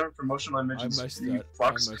 2007 promotional images. I missed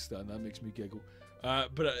that. And that makes me giggle.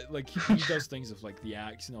 But like he does things of like the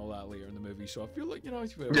axe and all that later in the movie, so I feel like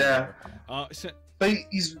it's yeah. But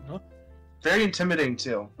he's very intimidating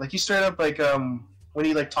too. Like he straight up like when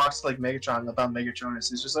he like talks to like Megatron about Megatronus,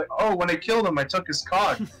 he's just like, oh, when I killed him, I took his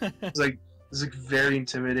cog. It's like very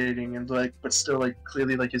intimidating and like, but still like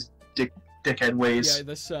clearly like his dickhead ways. Yeah,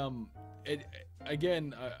 this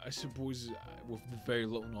Again, I suppose with the very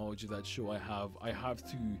little knowledge of that show I have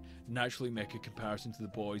to naturally make a comparison to The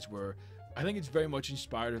Boys, where I think it's very much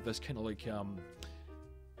inspired of this kind of like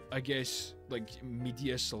I guess, like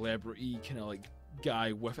media celebrity kind of like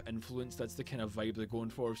guy with influence. That's the kind of vibe they're going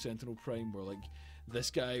for with Sentinel Prime, where like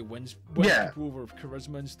this guy wins people over with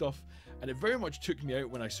charisma and stuff. And it very much took me out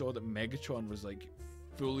when I saw that Megatron was like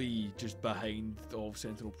fully just behind all of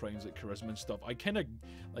Sentinel Prime's like charisma and stuff. I kind of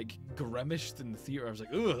like grimaced in the theater. I was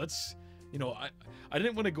like, oh, that's, you know, I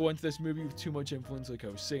didn't want to go into this movie with too much influence, like I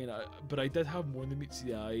was saying, but I did have more than meets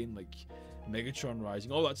the eye, and like Megatron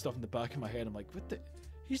rising, all that stuff in the back of my head. I'm like, what the?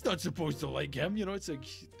 He's not supposed to like him, you know? It's like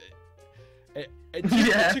it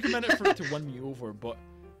took a minute for it to win me over, but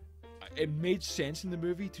it made sense in the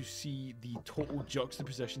movie to see the total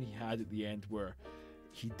juxtaposition he had at the end, where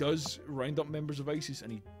he does round up members of ISIS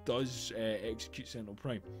and he does execute Sentinel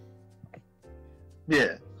Prime.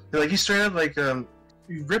 Yeah, like he straight up like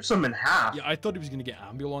he rips them in half. Yeah, I thought he was gonna get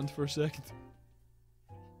ambulance for a second.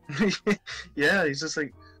 Yeah, he's just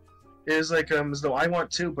like, it was like as though I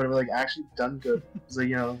want to, but like actually done good. It's like,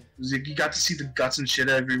 you know, it was like you got to see the guts and shit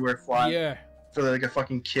everywhere fly. Yeah. For like a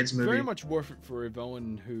fucking kids movie. Very much worth it for a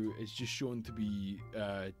villain who is just shown to be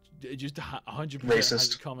just 100% racist.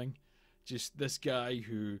 has it coming. Just this guy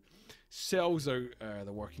who sells out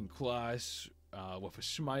the working class with a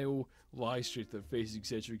smile, lies straight to their faces,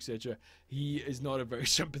 etc., etc. He is not a very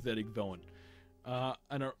sympathetic villain.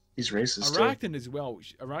 And he's racist. Arachnid as well.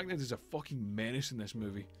 Arachnid is a fucking menace in this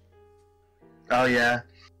movie. Oh yeah.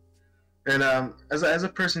 And as a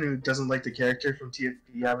person who doesn't like the character from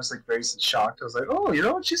TFP, I was like very shocked. I was like, oh, you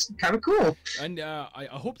know, she's kind of cool. And I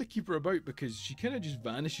hope they keep her about, because she kind of just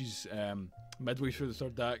vanishes midway through the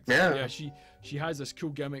third act. Yeah. She has this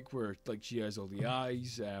cool gimmick where like she has all the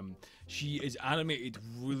eyes. She is animated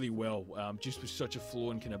really well, just with such a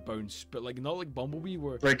flow and kind of bounce, but like not like Bumblebee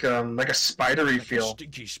where like a spidery like feel. A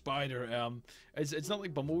sticky spider. It's not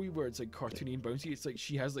like Bumblebee where it's like cartoony and bouncy. It's like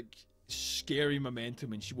she has like scary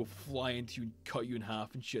momentum and she will fly into you and cut you in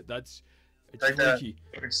half and shit. It's like freaky.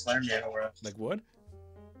 Like Slender Man aura. Like what?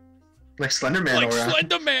 Like Slender Man aura. Like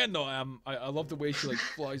Slender Man. No, I love the way she like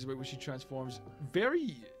flies about when she transforms.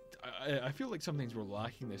 I feel like sometimes we're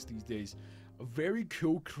lacking this these days. A very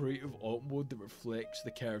cool creative alt mode that reflects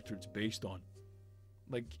the character it's based on.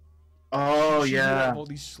 Like, oh she's yeah, all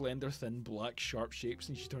these slender, thin, black, sharp shapes,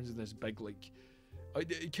 and she turns into this big like.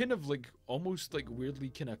 Kind of like almost like weirdly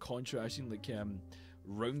kind of contrasting like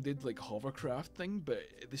rounded like hovercraft thing, but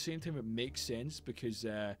at the same time it makes sense because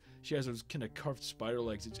she has those kind of curved spider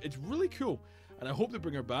legs. It's really cool, and I hope they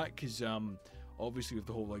bring her back because obviously with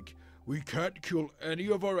the whole like we can't kill any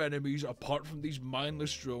of our enemies apart from these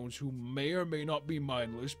mindless drones who may or may not be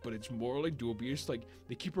mindless, but it's morally dubious. Like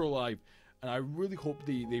they keep her alive, and I really hope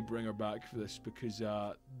they bring her back for this because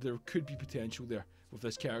there could be potential there with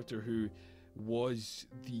this character who was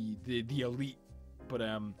the elite, but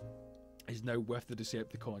is now with the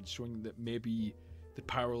Decepticons, showing that maybe the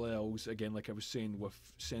parallels, again, like I was saying with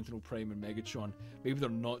Sentinel Prime and Megatron, maybe they're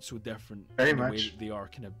not so different in the way that they are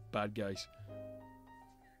kind of bad guys.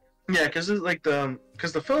 Yeah, because like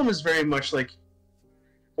the film is very much like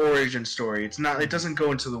origin story. It's not. It doesn't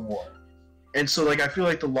go into the war, and so like I feel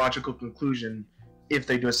like the logical conclusion, if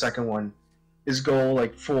they do a second one, is go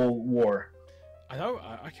like full war.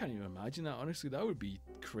 I can't even imagine that, honestly. That would be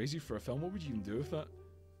crazy for a film. What would you even do with that?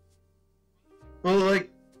 Well,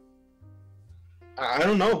 like, I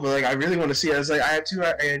don't know, but like, I really want to see it. It's like I had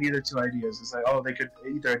either two ideas. It's like, oh, they could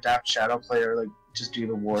either adapt Shadowplay or like just do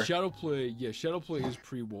the war. Shadowplay, yeah, Shadowplay is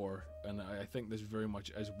pre-war, and I think this very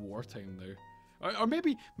much is wartime now. Or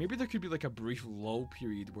maybe there could be like a brief lull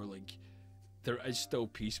period where like there is still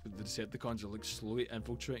peace, but the Decepticons are like slowly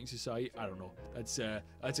infiltrating society. I don't know. That's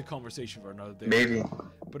a conversation for another day. Maybe.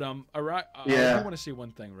 But I want to say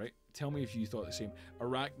one thing, right? Tell me if you thought the same.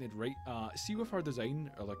 Arachnid, right? See with her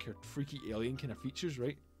design, or like her freaky alien kind of features,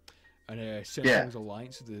 right? And Sentinel's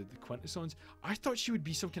alliance, the Quintessons. I thought she would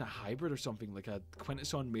be some kind of hybrid or something, like a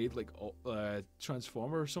Quintesson made like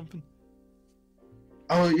Transformer or something.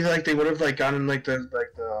 Oh, yeah, like they would have like gone in like the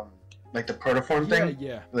protoform thing?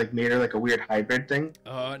 Yeah. Like made her like a weird hybrid thing?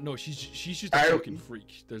 No, she's just a fucking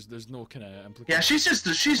freak. There's no kind of implication. Yeah, she's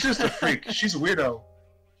just a freak. She's a weirdo.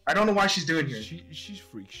 I don't know why she's doing here. She's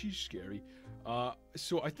freak. She's scary.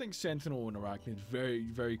 So I think Sentinel and Arachnid very,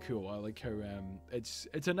 very cool. I like how it's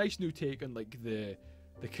a nice new take on like the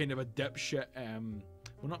kind of a dipshit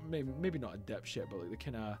well, not maybe not a dipshit, but like the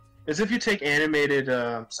kind of. As if you take animated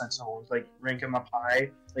Sentinel, like rank him up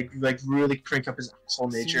high, like really crank up his asshole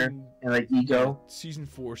nature and like ego. Season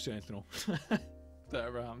 4 Sentinel. That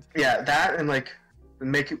ever happened. Yeah, that and like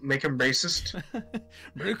make him racist.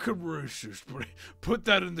 Make him racist. Put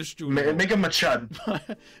that in the studio. Make him a chud.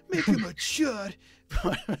 Make him a chud.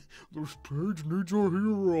 This page needs a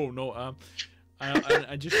hero. No,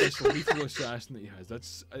 and just this lethal assassin that he has.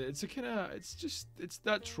 It's a kind of it's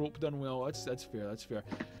that trope done well. That's fair.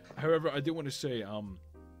 However, I do want to say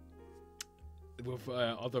with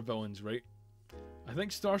other villains, right? I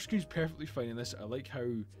think Starscream's perfectly fine in this. I like how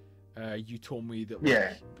you told me that,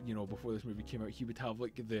 like, you know, before this movie came out, he would have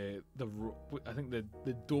like the I think the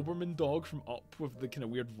Doberman dog from Up with the kind of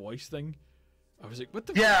weird voice thing. I was like, what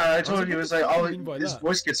the? Yeah, I told you, it was like, oh, his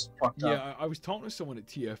voice gets fucked up. Yeah, I was talking to someone at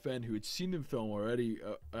TFN who had seen the film already,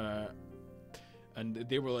 and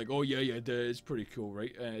they were like, oh yeah, it's pretty cool,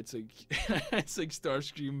 right? It's like it's like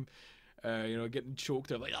Starscream, you know, getting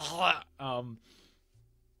choked out, like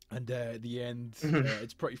and at the end,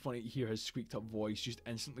 it's pretty funny to hear his squeaked up voice just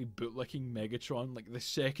instantly bootlicking Megatron. Like the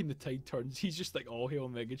second the tide turns, he's just like, all hail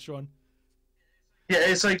Megatron. Yeah,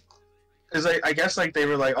 it's like I guess like they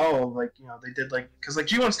were like, oh, like, you know, they did like, because like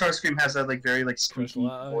G1 Starscream has that like very like squeaky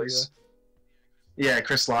voice. Yeah,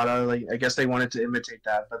 Chris Latta. Like I guess they wanted to imitate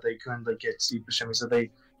that, but they couldn't like get Steve Buscemi, so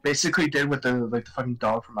they basically did what the fucking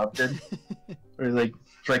dog from Up did, or like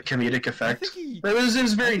comedic effect. It was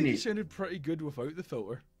very neat. He sounded pretty good without the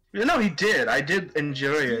filter. You know, he did. I did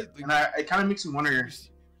enjoy it, and it kind of makes me wonder,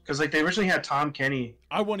 because like they originally had Tom Kenny.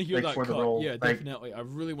 I want to hear like, that cut. Role. Yeah, definitely. I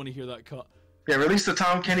really want to hear that cut. Yeah, release the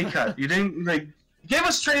Tom Kenny cut. You didn't like give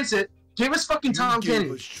us Transit. Give us fucking Tom Kenny.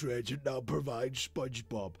 Give us Transit, now provide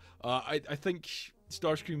SpongeBob. I think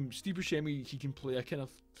Starscream, Steve Buscemi, he can play a kind of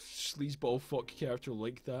sleazeball fuck character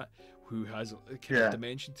like that, who has a kind of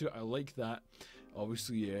dimension to it. I like that.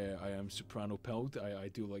 Obviously, I am soprano pilled. I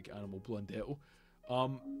do like Animal Blundetto.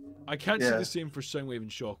 I can't say the same for Soundwave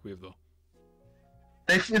and Shockwave though.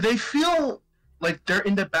 They feel like they're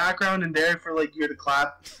in the background and there for like you to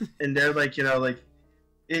clap, and they're like, you know, like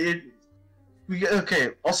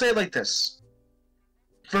okay, I'll say it like this.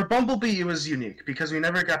 For Bumblebee, it was unique because we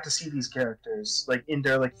never got to see these characters like in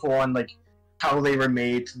their like full on like how they were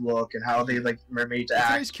made to look and how they like were made to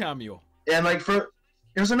act. Nice cameo. And like it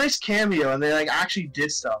was a nice cameo, and they like actually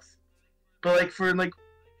did stuff. But like for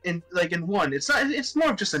in one, it's more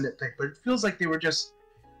of just a nitpick, but it feels like they were just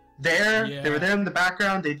there. Yeah. They were there in the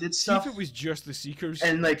background. They did stuff. If it was just the Seekers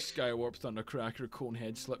and like Skywarp, Thundercracker,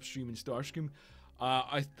 Conehead, Slipstream, and Starscream,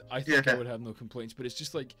 I think I would have no complaints. But it's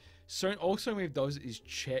just like all Soundwave does is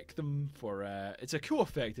check them for. It's a cool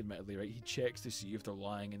effect, admittedly, right? He checks to see if they're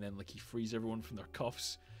lying, and then like he frees everyone from their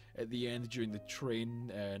cuffs at the end during the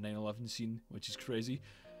train 9/11 scene, which is crazy.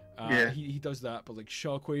 He does that, but like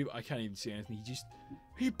Shockwave, I can't even say anything.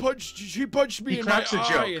 He punched me in my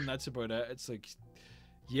eye, and that's about it. It's like,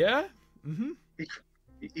 yeah,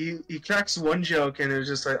 He cracks one joke, and it was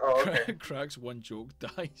just like, oh, okay. Cracks one joke,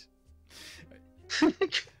 dies. I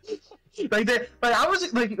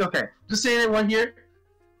was like, okay, just saying it one here.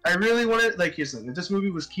 I really wanted, like, here's the thing. If this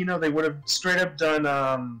movie was Kino, they would have straight up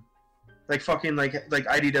done like fucking like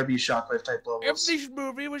IDW Shockwave type levels. If this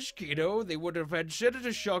movie was Kino, they would have had Senator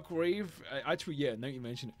Shockwave. Actually, yeah, now you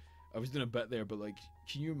mention it, I was doing a bit there, but like,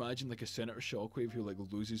 can you imagine like a Senator Shockwave who like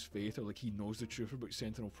loses faith, or like he knows the truth about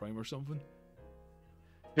Sentinel Prime or something?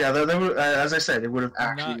 Yeah, they would, as I said, they would have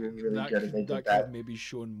actually been really good if they did that. That could have maybe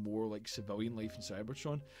shown more like civilian life in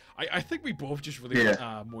Cybertron. I think we both just really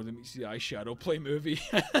want more than meets the eye Shadow Play movie.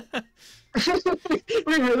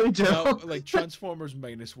 We really do. Like Transformers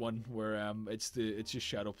 -1, where it's just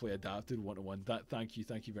Shadow Play adapted 1-to-1. Thank you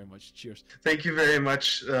very much. Cheers. Thank you very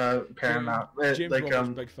much, Paramount. James Roberts,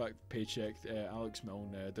 Big Fat Paycheck. Alex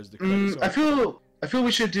Milne does the credits. I feel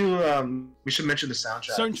we should do we should mention the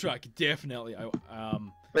soundtrack. Soundtrack, definitely.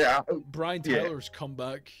 Brian Tyler's come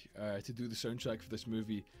back to do the soundtrack for this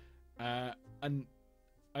movie, and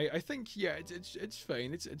I think it's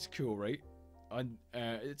fine. It's cool, right? And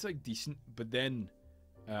it's like decent, but then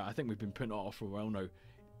I think we've been putting it off for a while now.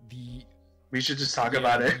 We should just talk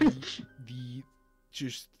about it. The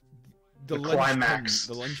climax,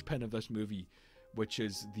 the linchpin of this movie, which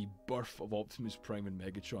is the birth of Optimus Prime and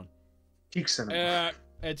Megatron. Peak cinema.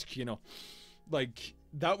 It's Kino. Like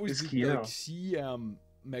that was like see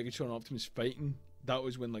Megatron and Optimus fighting. That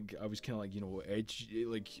was when like I was kind of like, you know, I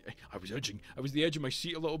was edging. I was the edge of my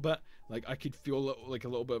seat a little bit. Like I could feel a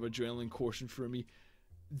little bit of adrenaline coursing through me.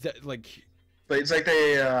 That like. But it's like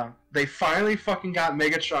they finally fucking got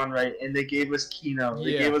Megatron right, and they gave us Kino.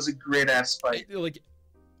 They gave us a great ass fight.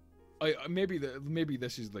 Maybe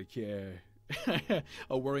this is like a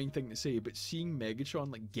worrying thing to say, but seeing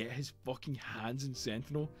Megatron like get his fucking hands in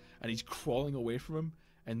Sentinel and he's crawling away from him,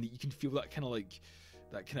 and you can feel that kind of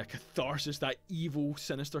catharsis, that evil,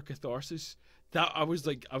 sinister catharsis. That I was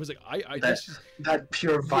like, that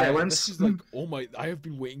pure violence. This is like, oh my! I have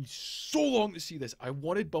been waiting so long to see this. I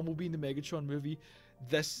wanted Bumblebee in the Megatron movie.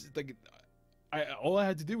 This like, all I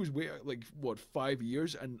had to do was wait like what 5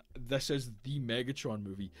 years, and this is the Megatron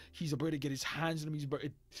movie. He's about to get his hands on him. He's about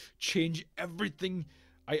to change everything.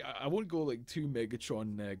 I won't go like too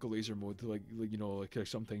Megatron Glazer mode like you know like I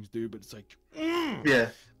sometimes do, but it's like yeah,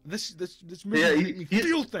 this movie made me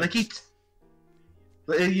feel things.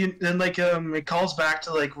 Like it calls back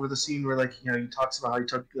to like where the scene where like you know he talks about how he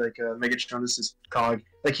took like Megatron as his cog.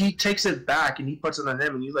 Like he takes it back and he puts it on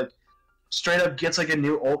him, and he like straight up gets like a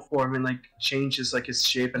new ult form and like changes like his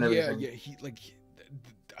shape and everything. Yeah, he like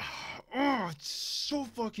oh, it's so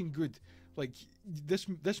fucking good. Like this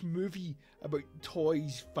movie about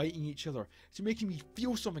toys fighting each other, it's making me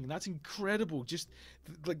feel something, and that's incredible. Just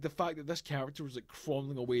like the fact that this character was like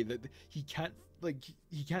crawling away, that he can't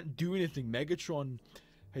do anything. Megatron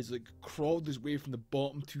has like crawled his way from the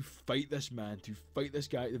bottom to fight this man, to fight this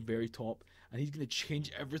guy at the very top, and he's gonna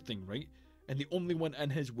change everything, right? And the only one in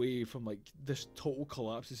his way from like this total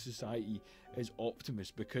collapse of society is Optimus,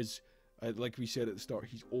 because like we said at the start,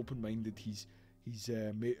 he's open-minded. He's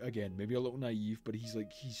again maybe a little naive, but he's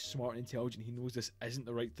smart and intelligent. He knows this isn't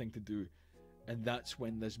the right thing to do, and that's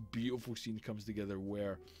when this beautiful scene comes together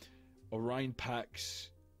where Orion Pax,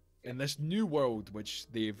 in this new world which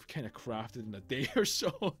they've kind of crafted in a day or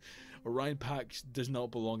so, Orion Pax does not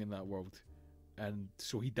belong in that world, and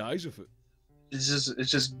so he dies with it. It's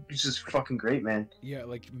just fucking great, man. Yeah,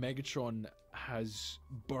 like Megatron has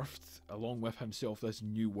birthed along with himself this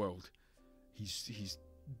new world. He's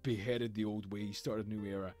beheaded the old way, he started a new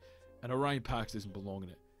era, and Orion Pax doesn't belong in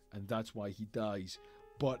it, and that's why he dies.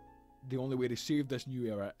 But the only way to save this new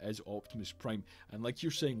era is Optimus Prime. And like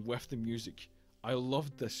you're saying with the music, I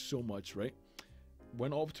loved this so much, right?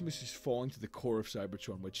 When Optimus is falling to the core of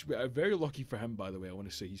Cybertron, which very lucky for him, by the way, I want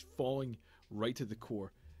to say, he's falling right to the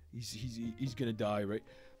core. He's gonna die, right?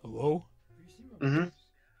 Hello? Mm-hmm.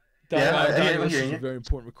 This is a very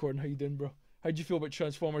important recording. How you doing, bro? How'd you feel about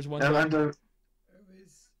Transformers 1?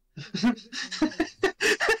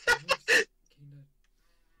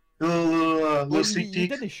 Little sneak You peek.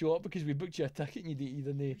 didn't show up because we booked you a ticket and you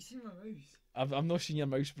didn't. You see my mouse? I've not seen your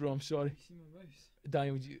mouse, bro. I'm sorry. You see my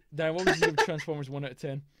mouse? Dan, what would you give Transformers 1 out of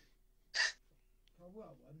 10?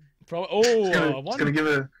 Probably a 1. A 1. It's gonna give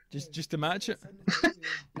it Just to match it.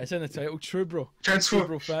 It's in the title. True, bro. Transform. True,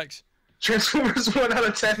 bro. Facts. Transformers 1 out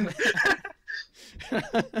of 10.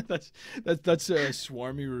 that's a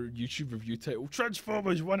swarmy YouTube review title.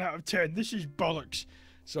 Transformers 1 out of 10. This is bollocks.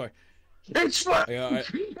 Sorry. It's fun. I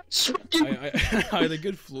had a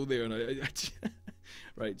good flow there, and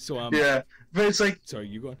right. So yeah, but it's like sorry,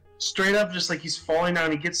 you go on. Straight up, just like he's falling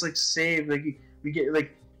down, he gets like saved. Like we get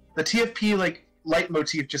like the TFP like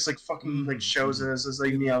leitmotif just like fucking like shows us as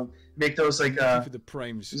like you know make those like for the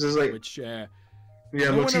primes, this is like which yeah,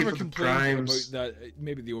 no one ever the complained primes. about that.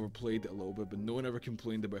 Maybe they overplayed it a little bit, but no one ever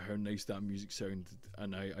complained about how nice that music sounded,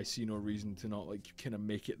 and I see no reason to not like kind of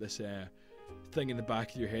make it this thing in the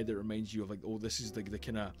back of your head that reminds you of like, oh, this is like the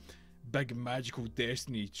kind of big magical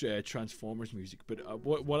Destiny Transformers music. But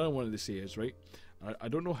what I wanted to say is, right, I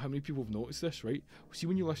don't know how many people have noticed this, right? See,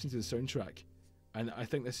 when you listen to the soundtrack, and I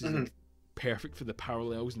think this is like perfect for the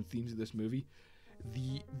parallels and themes of this movie,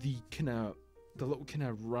 the little kind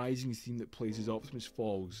of rising theme that plays as Optimus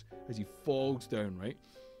falls, as he falls down, right?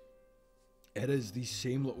 It is the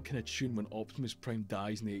same little kind of tune when Optimus Prime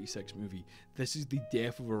dies in the 86 movie. This is the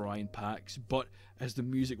death of Orion Pax, but as the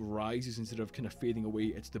music rises instead of kind of fading away,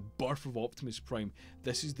 it's the birth of Optimus Prime.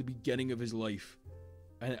 This is the beginning of his life.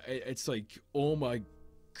 And it's like, oh my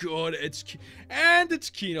god, it's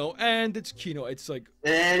Kino. It's like...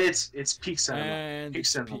 And it's peak cinema. And peak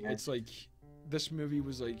cinema, it's like, this movie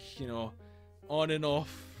was like, you know, on and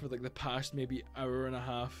off for like the past maybe hour and a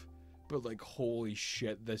half. But like, holy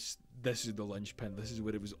shit, this is the linchpin. This is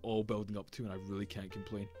what it was all building up to, and I really can't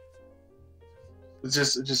complain. It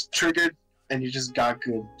just triggered, and you just got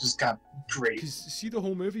good, just got great. Because see the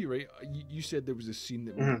whole movie, right? You said there was a scene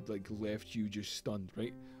that like left you just stunned,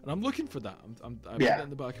 right? And I'm looking for that. I put that in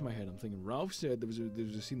the back of my head. I'm thinking Ralph said there was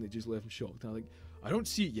a scene that just left him shocked. And I'm like, I don't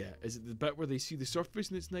see it yet. Is it the bit where they see the surface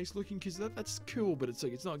and it's nice looking? Because that's cool, but it's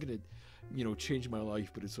like it's not gonna, you know, change my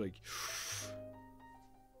life. But it's like.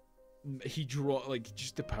 He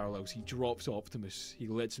just the parallels. He drops Optimus. He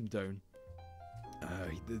lets him down.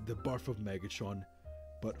 The birth of Megatron,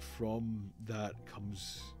 but from that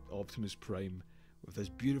comes Optimus Prime with this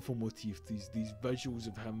beautiful motif. These visuals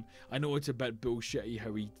of him. I know it's a bit bullshitty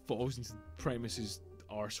how he falls into Primus's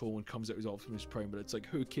arsehole and comes out as Optimus Prime, but it's like,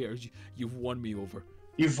 who cares? You've won me over.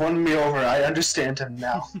 You've won me over. I understand him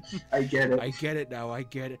now. I get it. I get it now. I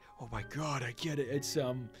get it. Oh my god, I get it. It's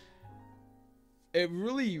it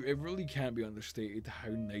really can't be understated how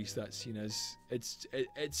nice that scene is. It's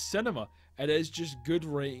cinema. It is just good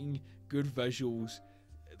writing, good visuals,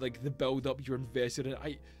 like the build up you're invested in.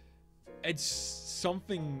 It's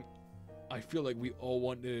something I feel like we all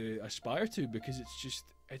want to aspire to, because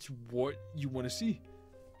it's what you want to see.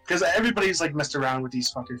 Because everybody's like messed around with these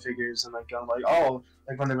fucking figures and like going like, oh,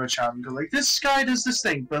 like when they were a child and go like, this guy does this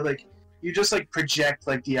thing, but like you just like project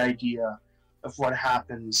like the idea of what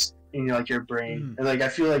happens in like your brain, and like I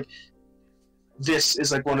feel like this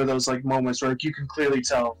is like one of those like moments where like you can clearly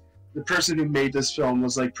tell the person who made this film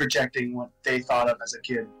was like projecting what they thought of as a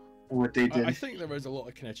kid and what they did. I think there is a lot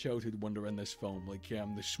of kind of childhood wonder in this film, like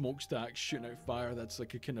the smokestack shooting out fire. That's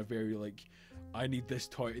like a kind of very like, I need this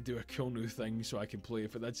toy to do a cool new thing so I can play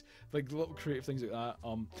with it. That's like little creative things like that.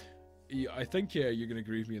 I think you're gonna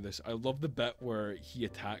agree with me on this. I love the bit where he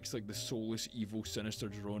attacks like the soulless, evil, sinister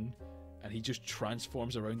drone, and he just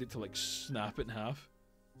transforms around it to like snap it in half.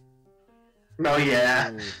 Oh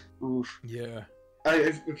yeah. Oof. Yeah.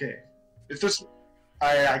 Okay. If this,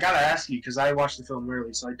 I gotta ask you because I watched the film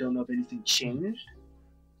early, so I don't know if anything changed.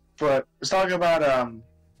 But let's talk about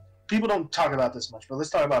people don't talk about this much, but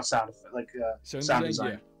let's talk about sound effect, like sound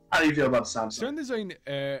design. Yeah. How do you feel about sound design? Sound design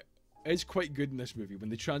is quite good in this movie.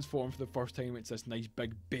 When they transform for the first time, it's this nice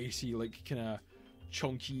big bassy, like kind of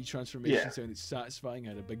chunky transformation sound. It's satisfying. I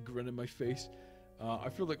had a big grin on my face. I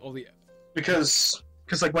feel like all the because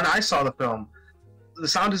like when I saw the film, the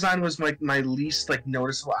sound design was like my least like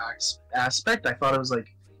noticeable aspect. I thought it was like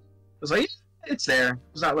it's there. It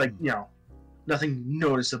was not like nothing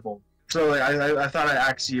noticeable. So like, I thought I'd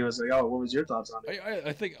ask you. I was like, oh, what was your thoughts on it?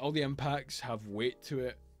 I think all the impacts have weight to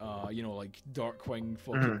it. Like Darkwing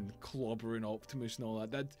fucking clobbering Optimus and all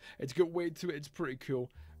that. It's got weight to it. It's pretty cool.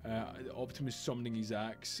 Optimus summoning his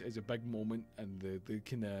axe is a big moment, and the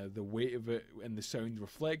kind of the weight of it and the sound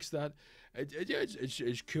reflects that.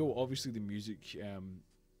 It's cool. Obviously, the music,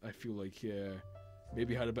 I feel like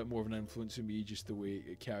maybe had a bit more of an influence on me, just the way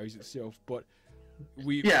it carries itself. But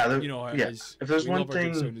if there's one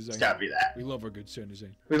thing, it's gotta be that. We love our good sound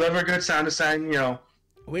design. We love our good sound design.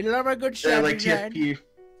 We love our good sound design. TFP,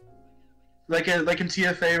 like in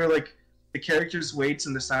TFA, where like the characters' weights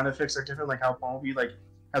and the sound effects are different. Like how Bumblebee like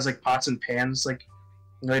has like pots and pans like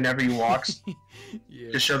whenever he walks,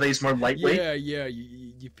 to show that he's more lightweight. Yeah.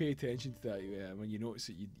 You pay attention to that. Yeah, when you notice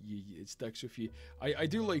it, it sticks with you. I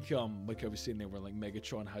do like I was saying there, where like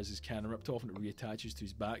Megatron has his cannon ripped off and it reattaches to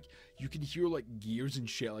his back. You can hear like gears and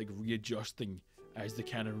shit like readjusting as the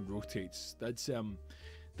cannon rotates. That's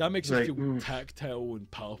that makes it feel tactile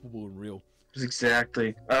and palpable and real.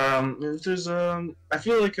 Exactly. If there's I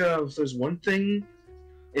feel like if there's one thing,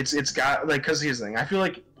 it's got like, because here's the thing. I feel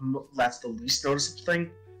like that's the least noticeable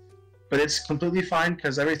thing, but it's completely fine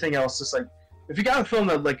because everything else is like, if you got a film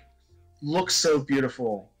that like looks so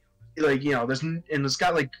beautiful, like it's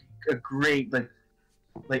got like a great like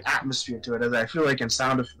atmosphere to it. I feel like in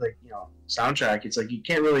soundtrack, it's like you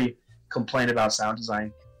can't really complain about sound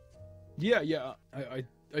design. Yeah. I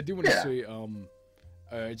do want to say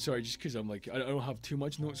sorry, just because I'm like I don't have too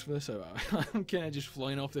much notes for this. I'm kind of just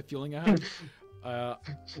flying off the feeling I have.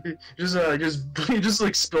 just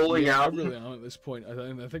like spilling out. I really am at this point.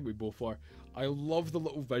 I think we both are. I love the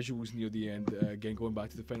little visuals near the end. Again, going back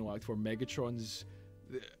to the final act, where Megatron's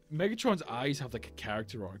eyes have like a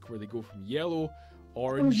character arc where they go from yellow,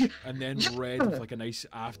 orange, and then red with like a nice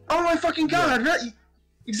after. Oh my fucking god! Yeah.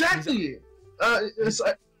 Exactly. As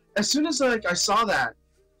soon as like I saw that,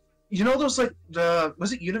 those like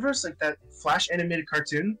was it Universe, like that Flash animated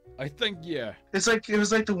cartoon? I think It's like it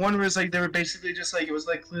was like the one where it's like they were basically just like, it was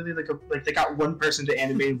like clearly like they got one person to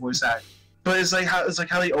animate and voice act, but it's like how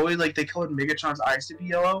they always like they colored Megatron's eyes to be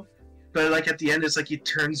yellow, but like at the end it's like he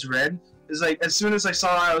turns red. It's like as soon as I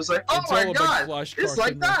saw it, I was like, oh my god, it's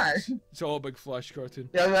like that. It's all a big Flash cartoon.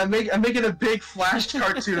 Yeah, I'm making a big Flash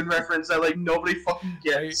cartoon reference that like nobody fucking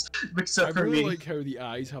gets except for me. I really like how the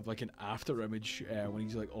eyes have like an after image when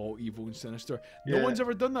he's like all evil and sinister. No one's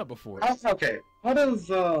ever done that before. Okay, out of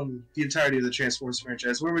the entirety of the Transformers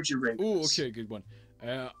franchise, where would you rank this? Okay, good one.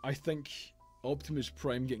 I think Optimus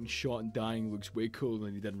Prime getting shot and dying looks way cooler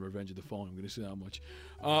than he did in Revenge of the Fallen. I'm going to say that much.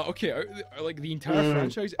 Okay, like the entire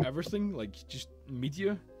franchise, everything, like just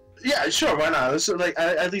media. Yeah, sure, why not? Let's, like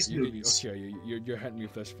at least movies. Okay, you're hitting me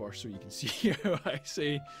with this first, so you can see how I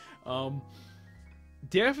say.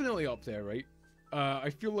 Definitely up there, right?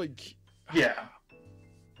 I feel like it's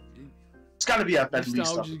got to be up at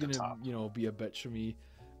least up at the top. Be a bitch for me.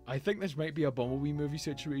 I think this might be a Bumblebee movie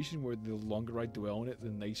situation where the longer I dwell on it, the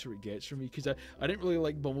nicer it gets for me. Because I didn't really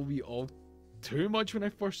like Bumblebee all too much when I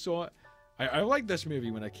first saw it. I liked this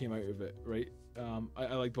movie when I came out of it, right?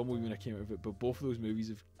 I liked Bumblebee when I came out of it, but both of those movies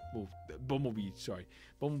have, well,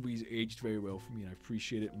 Bumblebee's aged very well for me, and I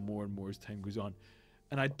appreciate it more and more as time goes on.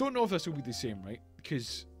 And I don't know if this will be the same, right?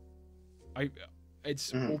 Because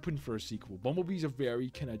it's open for a sequel. Bumblebee's a very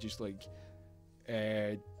kind of just like,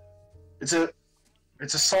 it's a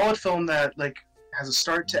solid film that like has a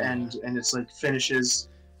start to end, and it's like finishes,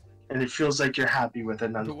 and it feels like you're happy with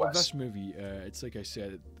it nonetheless. But with this movie, it's like I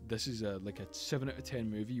said, this is like a 7 out of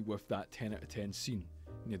 10 movie with that 10 out of 10 scene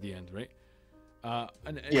near the end, right?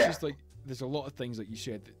 And it's just like, there's a lot of things like you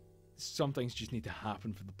said, that some things just need to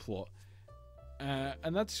happen for the plot,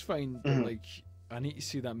 and that's fine. But like, I need to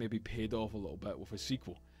see that maybe paid off a little bit with a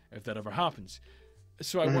sequel, if that ever happens.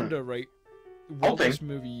 So I wonder, right, will this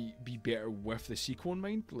movie be better with the sequel in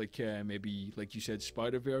mind? Like maybe, like you said,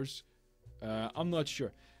 Spider-Verse. I'm not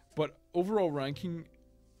sure, but overall ranking,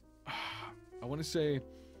 I want to say,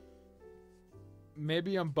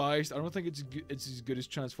 maybe I'm biased. I don't think it's as good as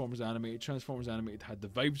Transformers Animated. Transformers Animated had the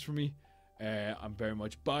vibes for me. I'm very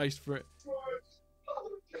much biased for it.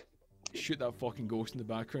 Shoot that fucking ghost in the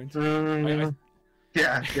background.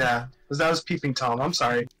 Yeah. That was Peeping Tom. I'm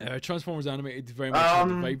sorry. Transformers Animated very much had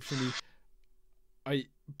the vibes for me.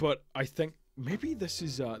 But I think maybe this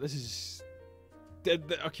is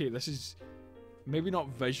maybe not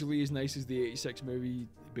visually as nice as the 86 movie,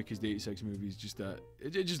 because the 86 movie is just that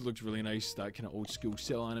it just looks really nice, that kind of old school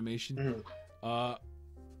cell animation. But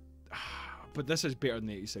this is better than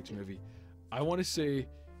the 86 movie. I want to say,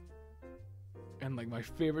 and like my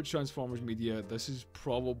favorite Transformers media, this is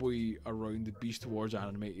probably around the Beast Wars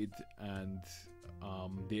animated and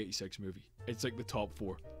the 86 movie. It's like the top 5.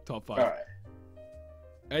 All right.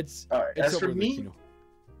 It's as for me,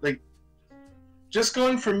 like, just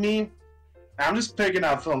going for me, I'm just picking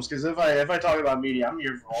out films, because if I talk about media, I'm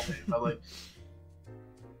here for all day. But like,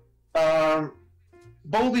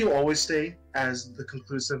 Bumblebee will always stay as the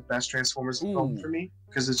conclusive best Transformers film for me,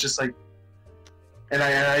 because it's just like, and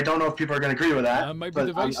I don't know if people are going to agree with that, might be but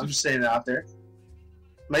divisive. I'm just saying it out there.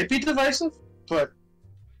 Might be divisive, but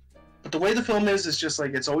the way the film is just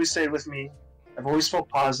like, it's always stayed with me. I've always felt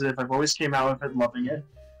positive. I've always came out of it loving it,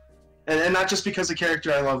 and not just because the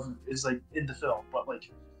character I love is like in the film, but like,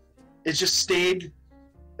 it's just stayed,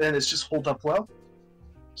 and it's just hold up well.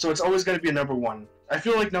 So it's always going to be a number 1. I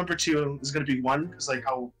feel like number 2 is going to be 1, because like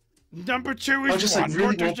how number 2 is just like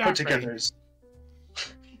really well put together.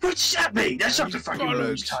 What's that mean? That's not the fucking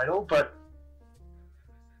movie's title, but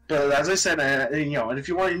as I said, and if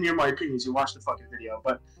you want to hear my opinions, you watch the fucking video.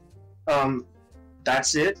 But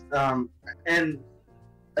that's it. And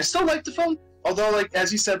I still like the film, although like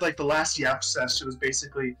as you said, like the last Yap session was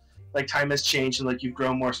basically like time has changed and like you've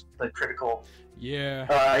grown more like critical.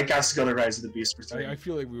 Yeah. It got to go to Rise of the Beast for 3. I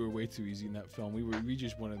feel like we were way too easy in that film. We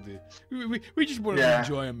just wanted to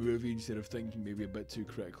enjoy a movie instead of thinking maybe a bit too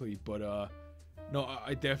critically. But no,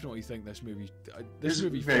 I definitely think this movie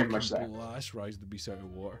very much blasts Rise of the Beast out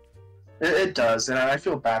of water. It does, and I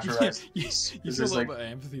feel bad for Rise of the Beast. You feel a little bit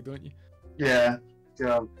of empathy, don't you? Yeah.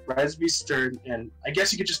 Rise of the Beast third, and I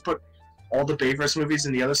guess you could just put all the Bayverse movies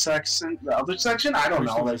in the other section. I don't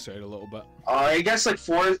know. Like, a little bit. I guess like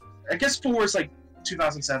 4. I guess 4 is like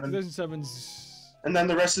 2007. 2007's. And then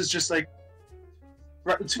the rest is just like.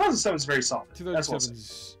 2007 is very solid.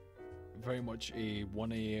 2007's very much a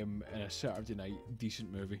 1 a.m. and a Saturday night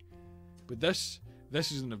decent movie, but this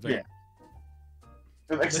is an event.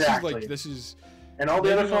 Yeah. Exactly. This is. And all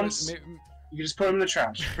the other films. You can just put them in the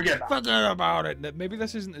trash. Forget about it. Maybe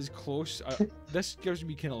this isn't as close. This gives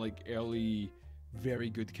me kind of like early, very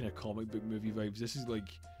good kind of comic book movie vibes. This is like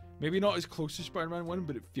maybe not as close to Spider-Man 1,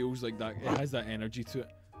 but it feels like that. It has that energy to it.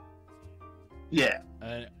 Yeah.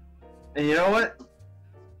 And you know what?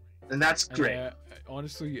 And that's great.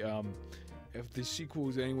 Honestly, if the sequel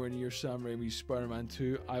is anywhere near Sam Raimi's Spider-Man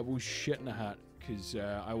 2, I will shit in a hat, because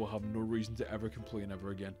I will have no reason to ever complain ever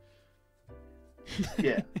again.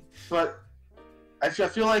 Yeah, but I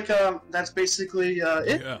feel like that's basically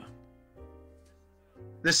it. Yeah.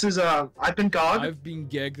 This is I've been Gog. I've been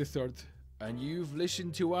Geg the Third, and you've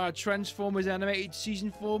listened to our Transformers Animated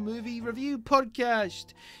Season 4 movie review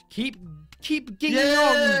podcast. Keep gigging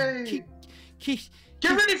on. Keep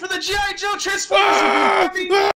Get ready for the G.I. Joe Transformers review.